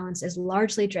this imbalance is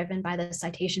largely driven by the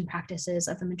citation practices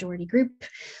of the majority group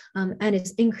and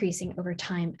is increasing over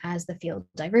time as the field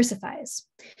diversifies.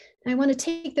 And I want to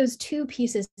take those two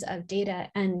pieces of data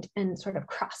and sort of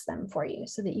cross them for you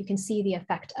so that you can see the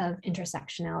effect of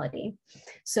intersectionality.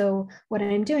 So what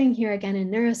I'm doing here again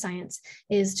in neuroscience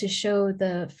is to show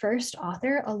the first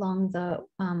author along the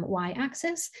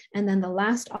y-axis and then the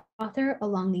last author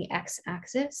along the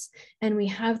x-axis. And we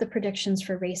have the predictions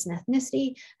for race and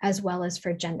ethnicity as well as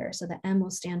for gender. So the M will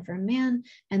stand for man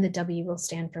and the W will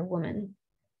stand for woman.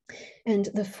 And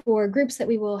the four groups that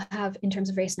we will have in terms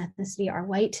of race and ethnicity are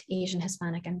white, Asian,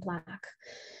 Hispanic, and Black.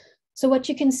 So what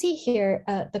you can see here,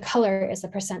 the color is the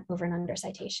percent over and under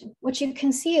citation. What you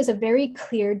can see is a very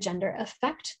clear gender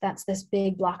effect. That's this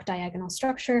big block diagonal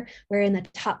structure, where in the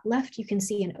top left, you can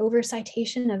see an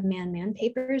over-citation of man-man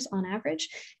papers on average.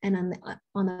 And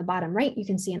on the bottom right, you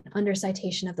can see an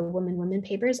under-citation of the woman-woman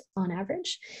papers on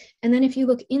average. And then if you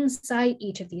look inside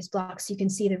each of these blocks, you can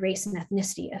see the race and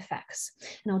ethnicity effects.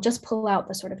 And I'll just pull out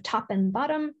the sort of top and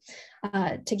bottom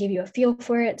to give you a feel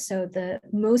for it. So the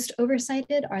most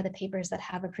oversighted are the papers that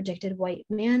have a predicted white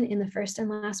man in the first and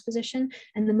last position,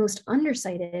 and the most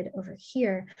undercited over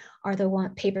here are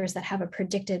the papers that have a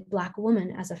predicted Black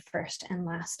woman as a first and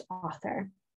last author.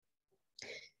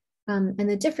 And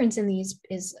the difference in these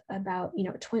is about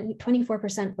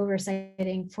 24%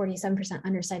 oversighting, 47%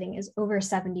 underciting is over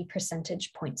 70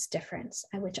 percentage points difference,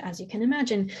 which, as you can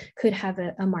imagine, could have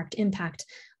a marked impact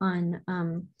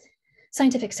on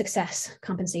scientific success,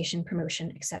 compensation,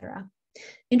 promotion, etc.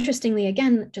 Interestingly,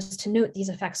 again, just to note, these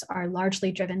effects are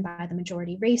largely driven by the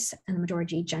majority race and the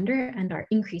majority gender and are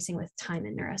increasing with time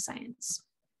in neuroscience.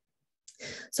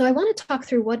 So I want to talk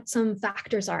through what some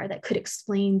factors are that could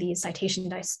explain these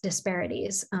citation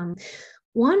disparities.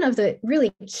 One of the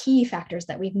really key factors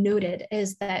that we've noted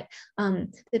is that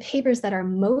the papers that are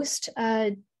most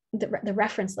the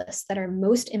reference lists that are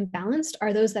most imbalanced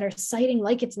are those that are citing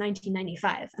like it's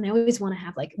 1995. And I always want to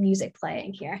have like music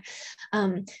playing here.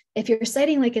 If you're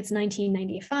citing like it's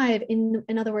 1995,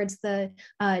 in other words, the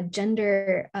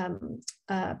gender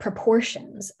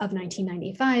proportions of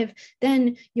 1995,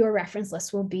 then your reference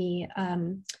list will be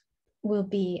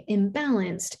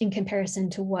imbalanced in comparison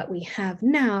to what we have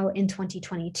now in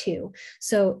 2022.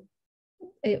 So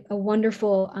a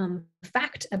wonderful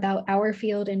fact about our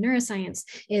field in neuroscience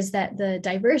is that the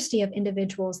diversity of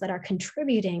individuals that are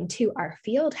contributing to our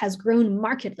field has grown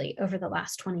markedly over the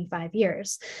last 25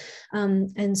 years.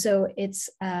 And so it's,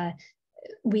 but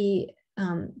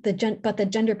the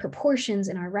gender proportions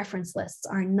in our reference lists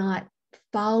are not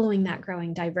following that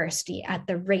growing diversity at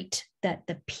the rate that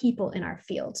the people in our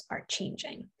fields are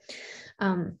changing.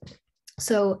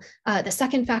 So the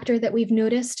second factor that we've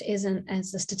noticed is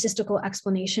as a statistical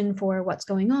explanation for what's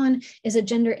going on is a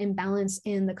gender imbalance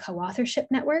in the co-authorship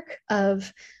network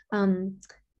of,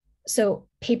 so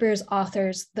papers,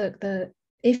 authors,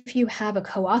 if you have a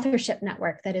co-authorship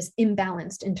network that is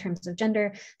imbalanced in terms of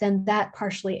gender, then that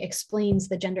partially explains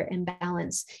the gender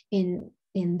imbalance in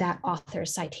that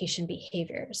author's citation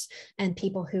behaviors. And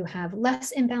people who have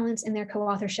less imbalance in their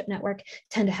co-authorship network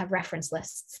tend to have reference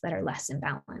lists that are less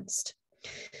imbalanced.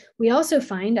 We also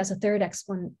find, as a third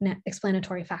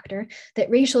explanatory factor, that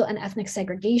racial and ethnic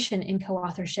segregation in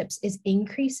co-authorships is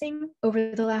increasing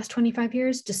over the last 25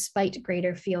 years, despite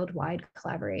greater field-wide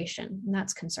collaboration, and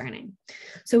that's concerning.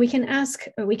 So we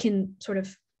can sort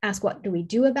of ask, what do we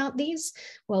do about these?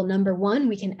 Well, number one,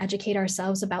 we can educate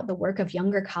ourselves about the work of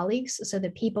younger colleagues. So the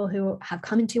people who have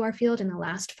come into our field in the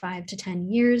last 5 to 10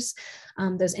 years,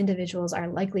 those individuals are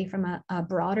likely from a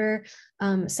broader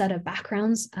set of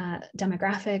backgrounds,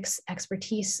 demographics,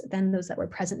 expertise than those that were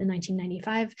present in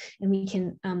 1995. And we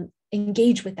can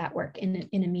engage with that work in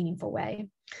a meaningful way.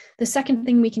 The second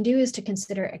thing we can do is to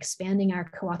consider expanding our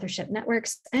co-authorship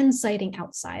networks and citing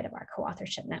outside of our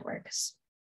co-authorship networks.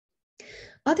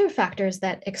 Other factors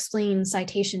that explain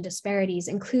citation disparities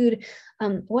include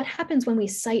what happens when we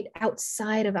cite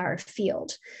outside of our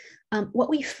field. What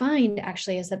we find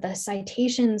actually is that the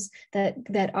citations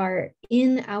that are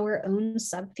in our own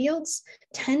subfields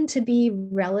tend to be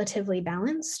relatively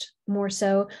balanced, more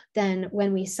so than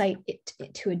when we cite it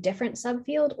to a different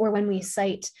subfield or when we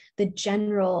cite the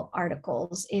general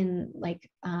articles in like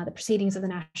the Proceedings of the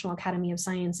National Academy of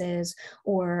Sciences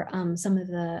or some of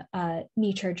the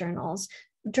Nature journals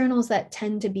that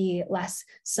tend to be less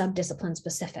subdiscipline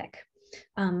specific.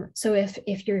 So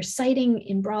if you're citing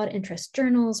in broad interest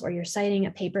journals, or you're citing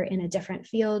a paper in a different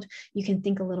field, you can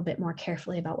think a little bit more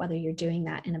carefully about whether you're doing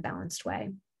that in a balanced way.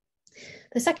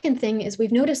 The second thing is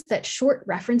we've noticed that short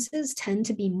references tend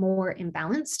to be more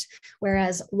imbalanced,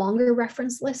 whereas longer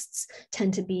reference lists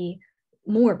tend to be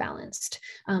more balanced.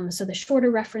 So the shorter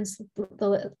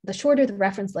the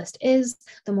reference list is,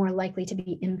 the more likely to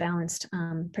be imbalanced,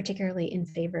 particularly in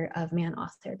favor of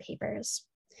man-authored papers.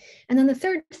 And then the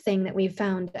third thing that we've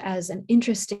found as an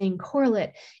interesting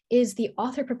correlate is the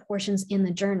author proportions in the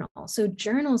journal. So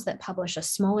journals that publish a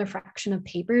smaller fraction of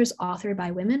papers authored by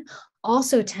women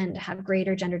also tend to have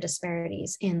greater gender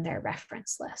disparities in their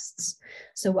reference lists.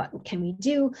 So what can we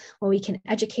do? Well, we can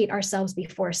educate ourselves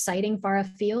before citing far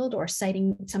afield or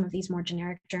citing some of these more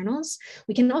generic journals.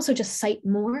 We can also just cite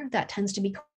more. That tends to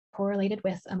be correlated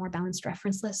with a more balanced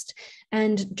reference list.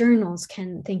 And journals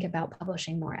can think about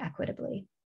publishing more equitably.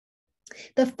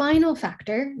 The final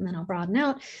factor, and then I'll broaden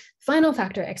out, final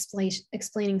factor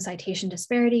explaining citation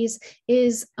disparities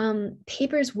is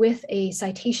papers with a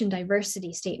citation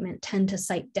diversity statement tend to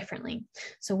cite differently.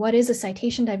 So what is a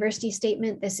citation diversity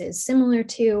statement? This is similar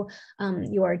to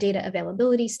your data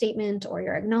availability statement or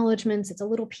your acknowledgements. It's a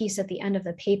little piece at the end of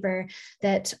the paper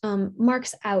that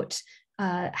marks out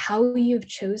how you've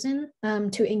chosen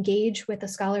to engage with the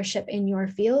scholarship in your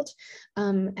field,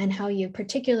 and how you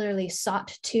particularly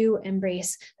sought to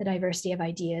embrace the diversity of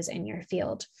ideas in your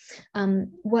field.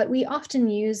 What we often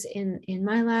use in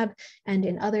my lab and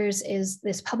in others is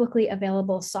this publicly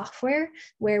available software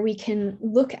where we can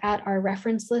look at our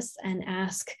reference lists and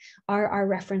ask, are our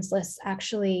reference lists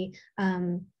actually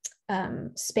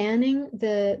spanning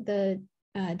the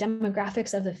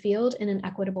demographics of the field in an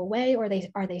equitable way, or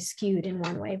are they skewed in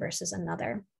one way versus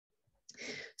another?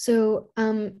 So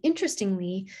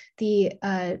interestingly, the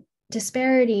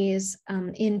disparities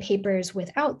in papers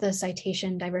without the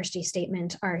citation diversity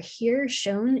statement are here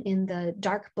shown in the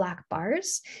dark black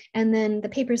bars. And then the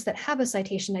papers that have a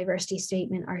citation diversity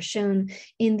statement are shown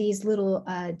in these little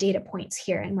data points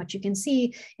here. And what you can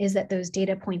see is that those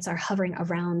data points are hovering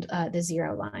around the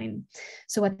 0 line.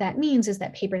 So what that means is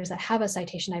that papers that have a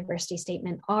citation diversity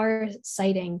statement are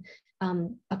citing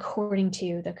according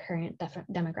to the current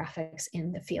demographics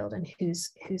in the field and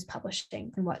who's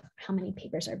publishing and how many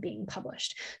papers are being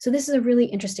published. So this is a really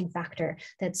interesting factor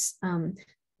that's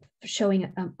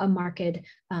showing a marked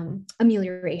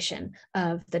amelioration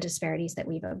of the disparities that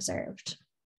we've observed.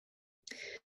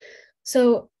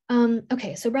 So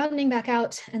okay, so broadening back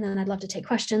out, and then I'd love to take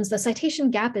questions. The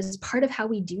citation gap is part of how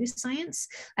we do science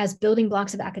as building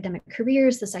blocks of academic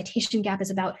careers. The citation gap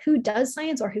is about who does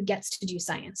science or who gets to do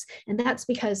science. And that's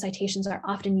because citations are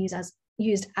often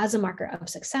used as a marker of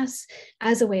success,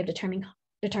 as a way of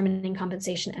determining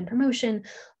compensation and promotion,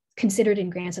 considered in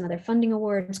grants and other funding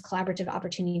awards, collaborative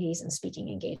opportunities, and speaking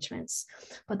engagements.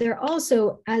 But they're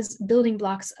also, as building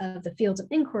blocks of the fields of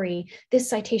inquiry, this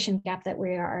citation gap that we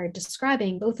are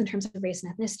describing, both in terms of race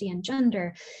and ethnicity and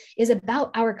gender, is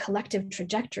about our collective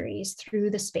trajectories through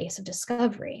the space of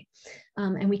discovery.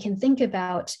 And we can think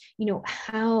about,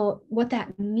 what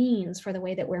that means for the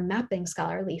way that we're mapping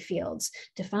scholarly fields,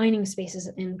 defining spaces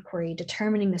of inquiry,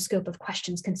 determining the scope of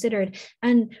questions considered,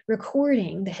 and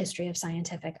recording the history of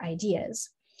scientific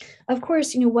ideas. Of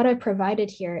course, what I've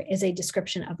provided here is a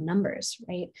description of numbers,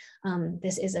 right?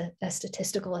 This is a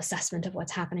statistical assessment of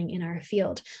what's happening in our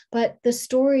field, but the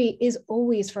story is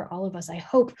always, for all of us, I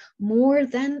hope, more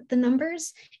than the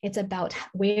numbers. It's about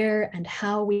where and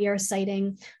how we are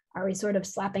citing. Are we sort of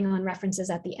slapping on references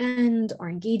at the end or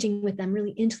engaging with them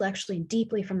really intellectually and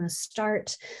deeply from the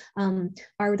start?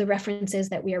 Are the references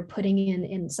that we are putting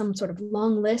in some sort of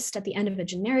long list at the end of a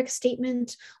generic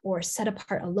statement or set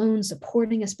apart alone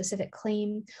supporting a specific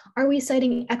claim? Are we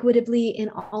citing equitably in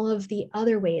all of the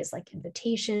other ways like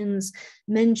invitations,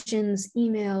 mentions,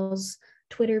 emails,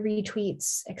 Twitter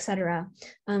retweets, etc.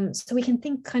 So we can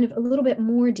think kind of a little bit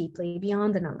more deeply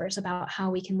beyond the numbers about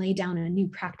how we can lay down a new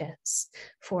practice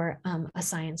for a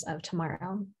science of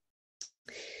tomorrow.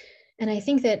 And I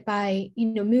think that by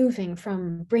moving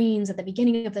from brains at the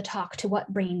beginning of the talk to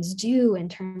what brains do in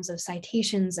terms of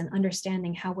citations and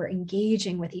understanding how we're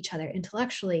engaging with each other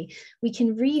intellectually, we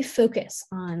can refocus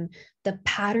on the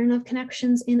pattern of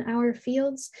connections in our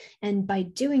fields. And by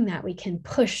doing that, we can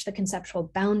push the conceptual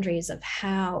boundaries of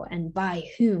how and by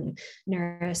whom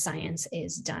neuroscience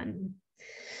is done.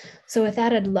 So with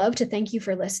that, I'd love to thank you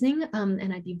for listening,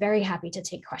 and I'd be very happy to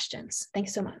take questions.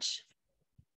 Thanks so much.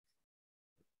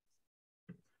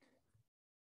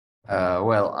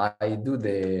 Well, I do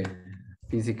the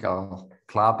physical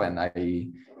clap and I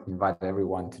invite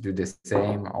everyone to do the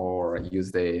same or use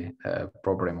the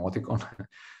proper emoticon.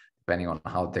 depending on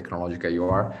how technological you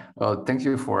are. Well, thank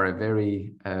you for a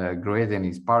very great and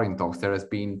inspiring talks. There has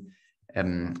been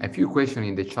a few questions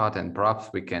in the chat, and perhaps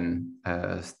we can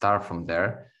start from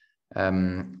there.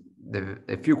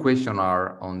 A few questions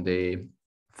are on the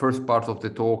first part of the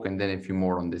talk, and then a few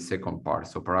more on the second part.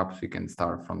 So perhaps we can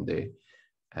start from the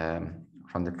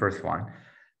first one.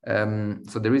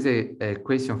 So there is a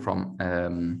question from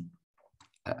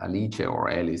Alice, or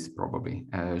Alice probably,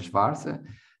 Schwarz,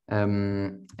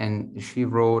 and she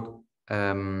wrote,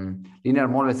 linear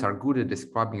models are good at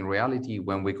describing reality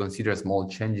when we consider small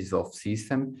changes of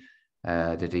system,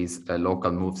 that is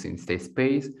local moves in state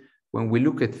space. When we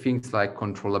look at things like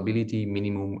controllability,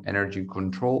 minimum energy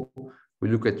control, we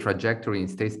look at trajectory in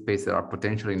state space that are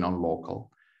potentially non-local.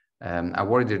 I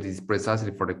worry that this is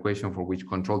precisely for the question for which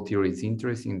control theory is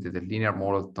interesting, that the linear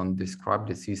models don't describe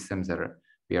the systems that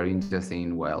we are interested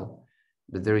in well.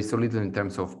 But there is so little in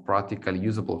terms of practical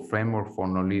usable framework for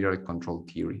nonlinear control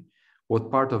theory. What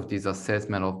part of this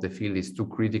assessment of the field is too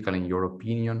critical in your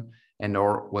opinion, and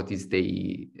or what is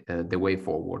the way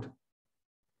forward?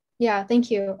 Yeah, thank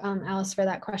you, Alice, for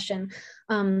that question.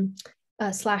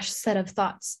 Slash set of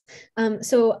thoughts.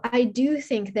 So I do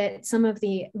think that some of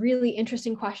the really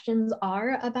interesting questions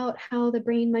are about how the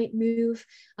brain might move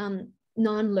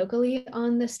non-locally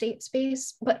on the state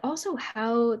space, but also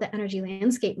how the energy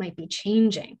landscape might be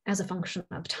changing as a function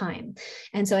of time.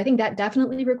 And so I think that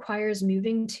definitely requires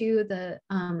moving to the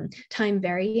time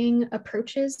varying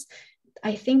approaches.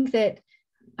 I think that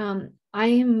I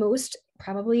am most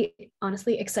probably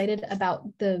honestly excited about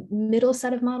the middle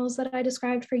set of models that I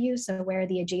described for you. So where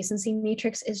the adjacency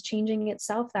matrix is changing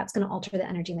itself, that's going to alter the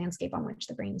energy landscape on which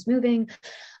the brain is moving.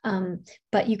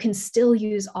 But you can still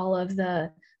use all of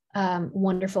the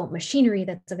wonderful machinery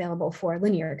that's available for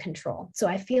linear control. So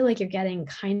I feel like you're getting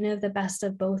kind of the best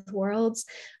of both worlds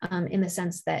in the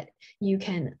sense that you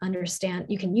can understand,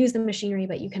 you can use the machinery,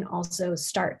 but you can also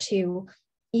start to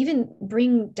even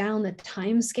bring down the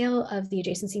time scale of the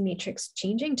adjacency matrix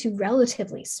changing to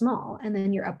relatively small. And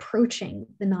then you're approaching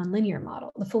the nonlinear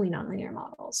model, the fully nonlinear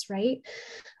models, right?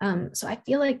 So I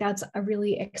feel like that's a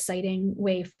really exciting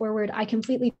way forward. I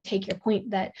completely take your point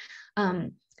that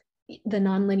the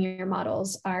nonlinear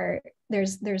models are,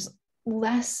 there's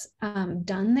less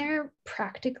done there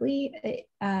practically,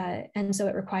 and so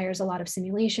it requires a lot of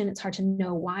simulation. It's hard to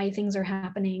know why things are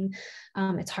happening.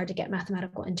 It's hard to get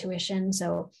mathematical intuition.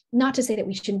 So not to say that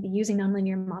we shouldn't be using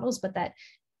nonlinear models, but that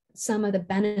some of the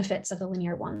benefits of the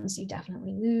linear ones you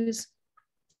definitely lose.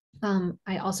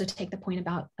 I also take the point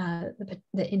about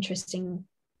the interesting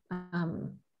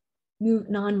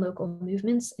non-local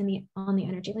movements on the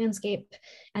energy landscape.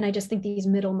 And I just think these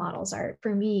middle models are,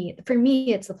 for me,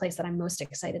 it's the place that I'm most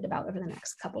excited about over the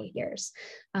next couple of years.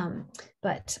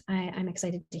 But I'm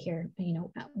excited to hear,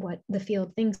 what the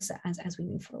field thinks as we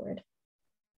move forward.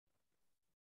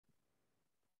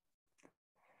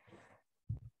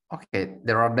 Okay,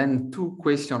 there are then two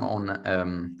questions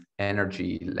on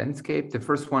energy landscape. The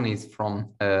first one is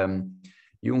from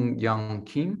Young Yang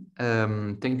Kim.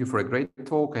 Thank you for a great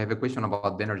talk. I have a question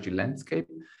about the energy landscape.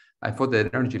 I thought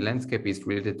the energy landscape is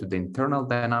related to the internal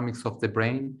dynamics of the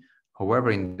brain.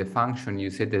 However, in the function, you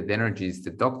said that the energy is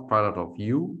the dot product of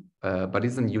U, but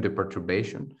isn't U the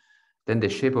perturbation? Then the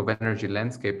shape of energy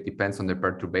landscape depends on the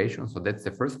perturbation. So that's the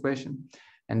first question.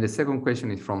 And the second question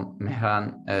is from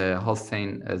Mehran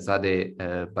Hossein Zadeh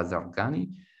Bazargani.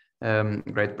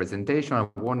 Great presentation. I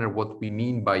wonder what we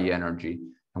mean by energy,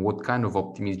 and what kind of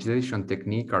optimization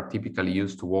technique are typically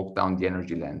used to walk down the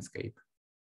energy landscape?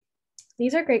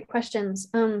 These are great questions.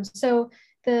 I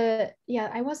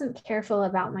wasn't careful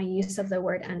about my use of the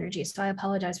word energy, so I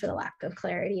apologize for the lack of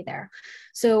clarity there.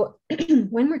 So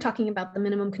when we're talking about the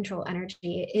minimum control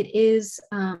energy, it is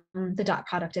the dot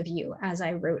product of U, as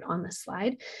I wrote on the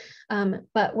slide.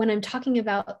 But when I'm talking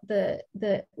about the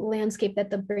landscape that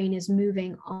the brain is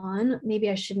moving on, maybe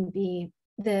I shouldn't be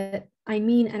I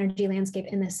mean energy landscape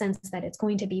in the sense that it's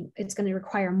going to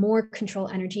require more control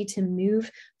energy to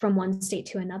move from one state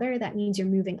to another. That means you're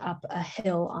moving up a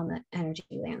hill on the energy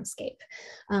landscape.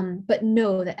 But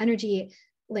no,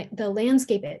 the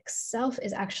landscape itself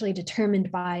is actually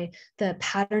determined by the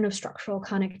pattern of structural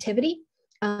connectivity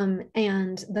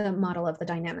and the model of the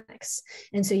dynamics.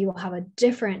 And so you will have a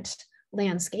different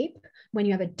landscape when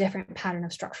you have a different pattern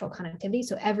of structural connectivity.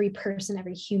 So every person,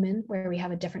 every human, where we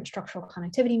have a different structural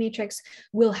connectivity matrix,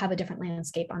 will have a different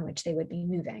landscape on which they would be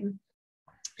moving.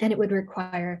 And it would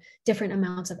require different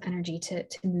amounts of energy to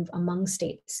move among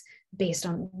states based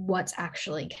on what's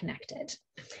actually connected.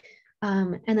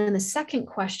 And then the second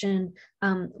question,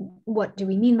 what do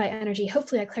we mean by energy?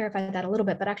 Hopefully I clarified that a little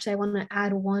bit, but actually I want to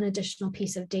add one additional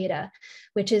piece of data,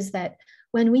 which is that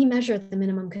when we measure the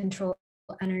minimum control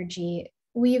energy,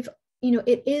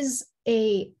 it is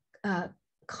a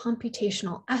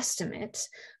computational estimate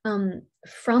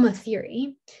from a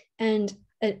theory. And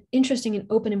an interesting and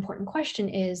open important question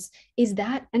is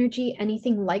that energy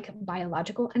anything like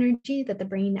biological energy that the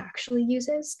brain actually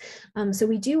uses? So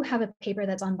we do have a paper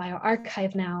that's on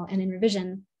bioRxiv now and in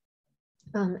revision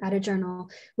at a journal,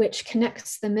 which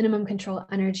connects the minimum control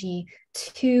energy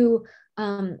to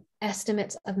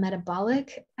estimates of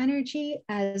metabolic energy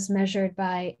as measured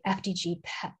by FDG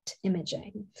PET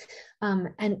imaging.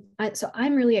 So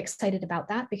I'm really excited about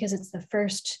that because it's the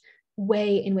first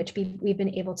way in which we've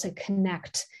been able to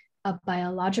connect a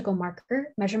biological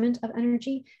marker measurement of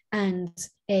energy and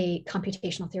a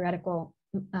computational theoretical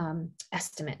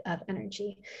estimate of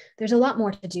energy. There's a lot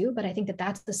more to do, but I think that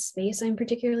that's the space I'm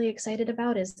particularly excited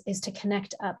about is to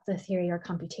connect up the theory or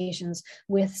computations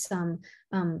with some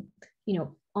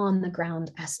on the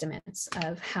ground estimates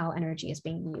of how energy is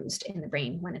being used in the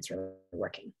brain when it's really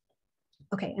working.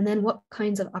 Okay, and then what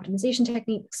kinds of optimization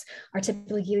techniques are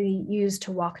typically used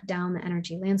to walk down the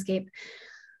energy landscape?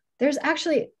 There's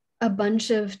actually a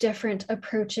bunch of different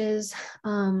approaches.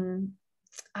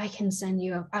 I can send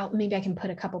you out, maybe I can put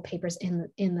a couple papers in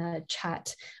the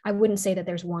chat. I wouldn't say that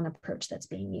there's one approach that's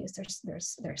being used.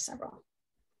 There's several.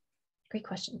 Great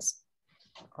questions.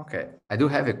 Okay, I do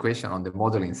have a question on the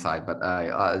modeling side, but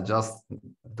I'll just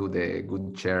do the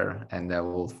good chair and I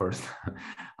will first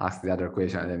ask the other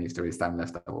question, and then if there is time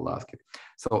left, I will ask it.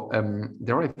 So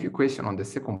there are a few questions on the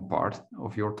second part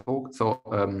of your talk. So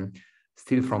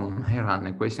still from Herhan,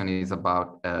 the question is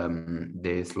about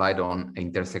the slide on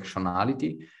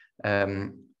intersectionality.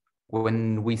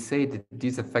 When we say that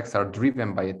these effects are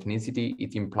driven by ethnicity,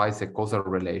 it implies a causal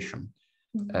relation.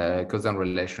 Causal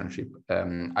relationship.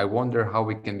 I wonder how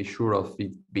we can be sure of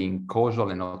it being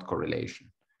causal and not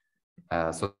correlation.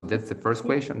 So that's the first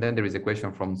question. Then there is a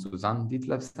question from Suzanne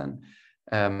Ditlevsen.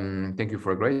 Thank you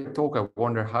for a great talk. I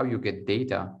wonder how you get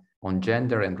data on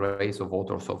gender and race of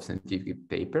authors of scientific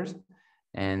papers.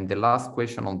 And the last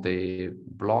question on the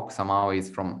blog somehow is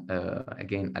from,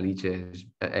 again,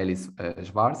 Alice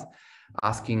Schwarz,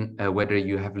 asking whether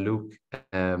you have looked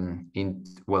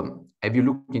have you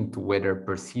looked into whether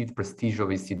perceived prestige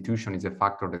of institution is a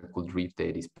factor that could drive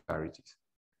the disparities?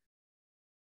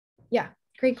 Yeah,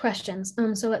 great questions.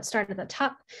 So let's start at the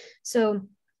top. So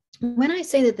when I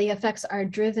say that the effects are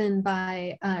driven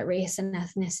by race and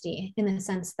ethnicity, in the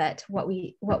sense that what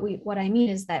I mean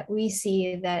is that we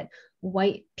see that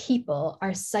white people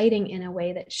are citing in a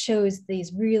way that shows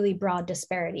these really broad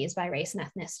disparities by race and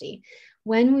ethnicity.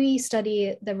 When we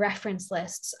study the reference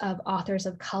lists of authors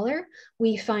of color,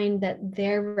 we find that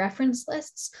their reference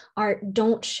lists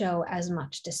don't show as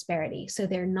much disparity. So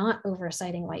they're not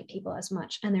overciting white people as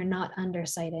much, and they're not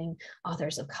underciting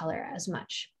authors of color as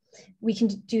much. We can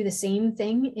do the same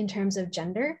thing in terms of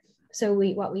gender. So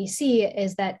what we see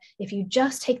is that if you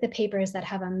just take the papers that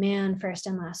have a man first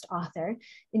and last author,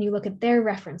 and you look at their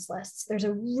reference lists, there's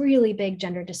a really big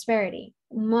gender disparity,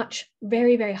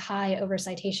 very, very high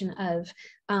overcitation of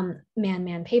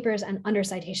man papers and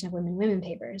undercitation of women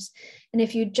papers. And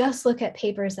if you just look at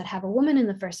papers that have a woman in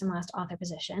the first and last author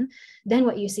position, then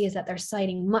what you see is that they're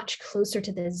citing much closer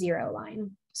to the 0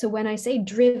 line. So when I say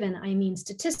driven, I mean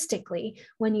statistically,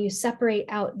 when you separate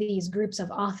out these groups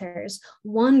of authors,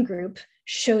 one group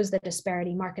shows the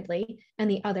disparity markedly,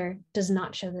 and the other does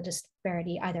not show the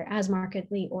disparity either as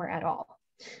markedly or at all.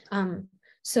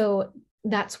 So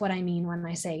that's what I mean when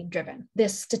I say driven.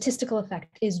 This statistical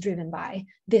effect is driven by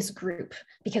this group,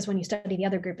 because when you study the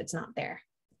other group, it's not there.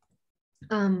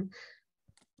 So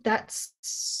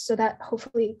that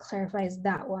hopefully clarifies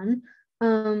that one.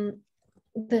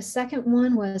 The second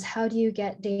one was, how do you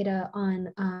get data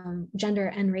on gender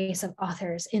and race of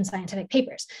authors in scientific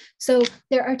papers? So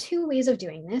there are two ways of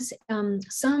doing this.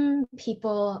 Some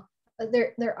people,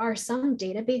 there are some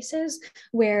databases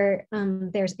where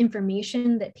there's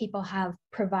information that people have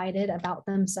provided about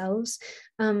themselves,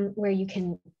 where you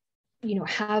can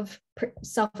have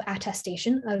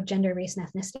self-attestation of gender, race, and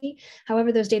ethnicity.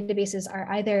 However, those databases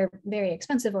are either very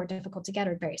expensive or difficult to get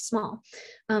or very small.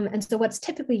 And so what's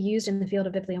typically used in the field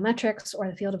of bibliometrics or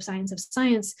the field of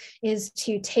science is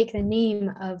to take the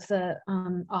name of the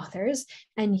authors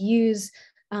and use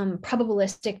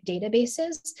probabilistic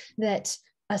databases that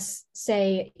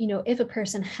say, if a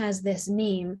person has this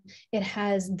name, it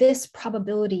has this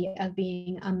probability of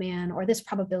being a man or this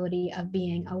probability of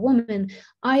being a woman,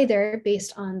 either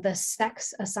based on the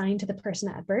sex assigned to the person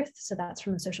at birth, so that's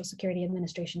from the Social Security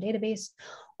Administration database,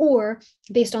 or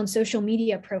based on social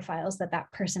media profiles that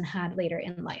that person had later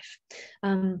in life.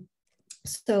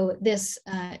 So this,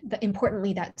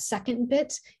 importantly, that second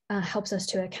bit helps us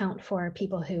to account for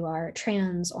people who are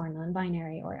trans or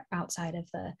non-binary or outside of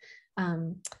the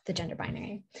gender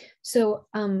binary. So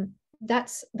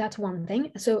that's one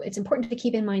thing. So it's important to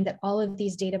keep in mind that all of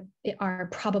these data are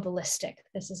probabilistic.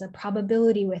 This is a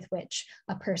probability with which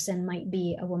a person might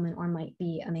be a woman or might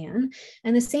be a man.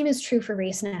 And the same is true for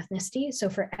race and ethnicity. So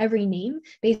for every name,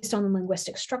 based on the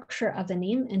linguistic structure of the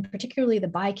name, and particularly the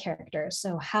bi-characters,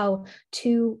 so how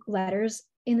two letters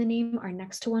in the name are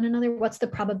next to one another, what's the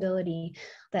probability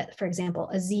that, for example,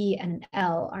 a Z and an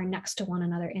L are next to one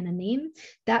another in a name?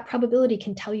 That probability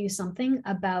can tell you something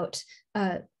about,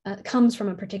 comes from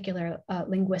a particular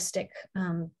linguistic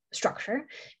structure.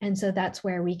 And so that's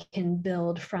where we can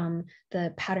build from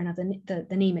the pattern of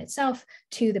the name itself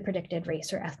to the predicted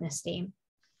race or ethnicity.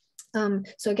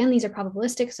 So again, these are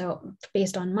probabilistic. So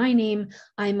based on my name,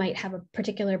 I might have a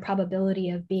particular probability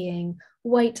of being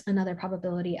white, another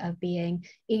probability of being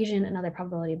Asian, another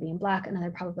probability of being Black, another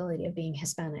probability of being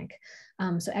Hispanic.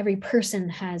 So every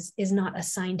person is not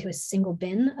assigned to a single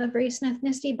bin of race and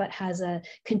ethnicity, but has a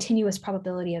continuous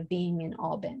probability of being in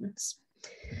all bins.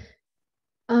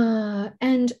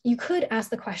 And you could ask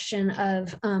the question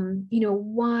of,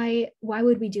 why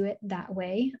would we do it that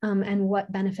way? And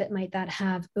what benefit might that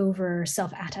have over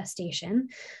self-attestation?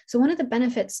 So one of the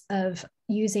benefits of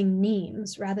using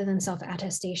names rather than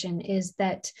self-attestation is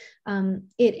that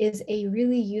it is a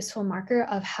really useful marker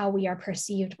of how we are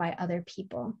perceived by other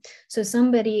people. So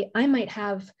I might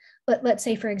have, let's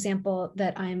say, for example,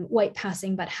 that I'm white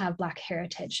passing but have Black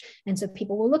heritage. And so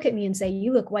people will look at me and say,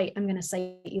 you look white, I'm going to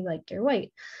cite you like you're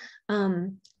white.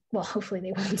 Well, hopefully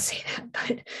they won't say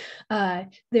that,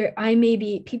 but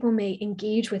people may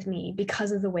engage with me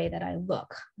because of the way that I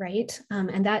look, right?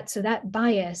 And that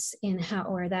bias in how,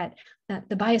 or that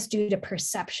the bias due to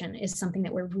perception is something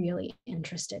that we're really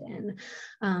interested in.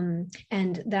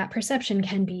 And that perception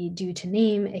can be due to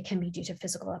name, it can be due to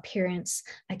physical appearance,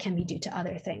 it can be due to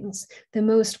other things. The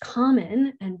most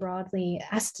common and broadly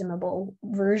estimable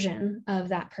version of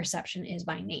that perception is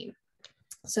by name.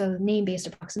 So name-based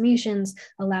approximations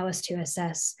allow us to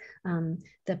assess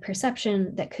the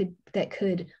perception that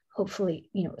could hopefully,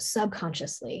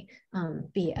 subconsciously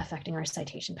be affecting our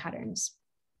citation patterns.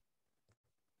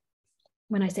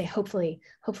 When I say hopefully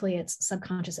it's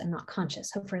subconscious and not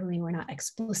conscious. Hopefully we're not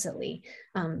explicitly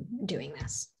doing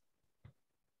this.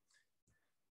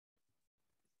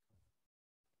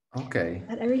 Okay. Is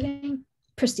that everything?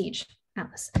 Prestige,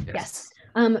 Alice. Yes.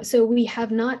 So we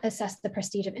have not assessed the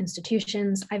prestige of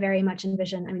institutions. I very much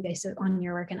envision, based on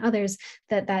your work and others,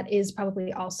 that is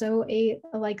probably also a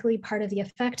likely part of the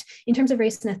effect. In terms of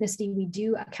race and ethnicity, we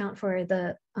do account for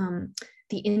the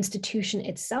institution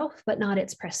itself, but not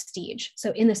its prestige.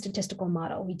 So in the statistical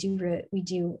model, we do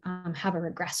have a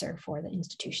regressor for the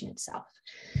institution itself.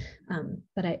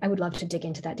 But I would love to dig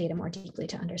into that data more deeply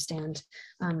to understand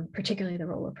particularly the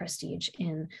role of prestige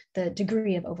in the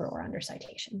degree of over or under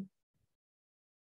citation.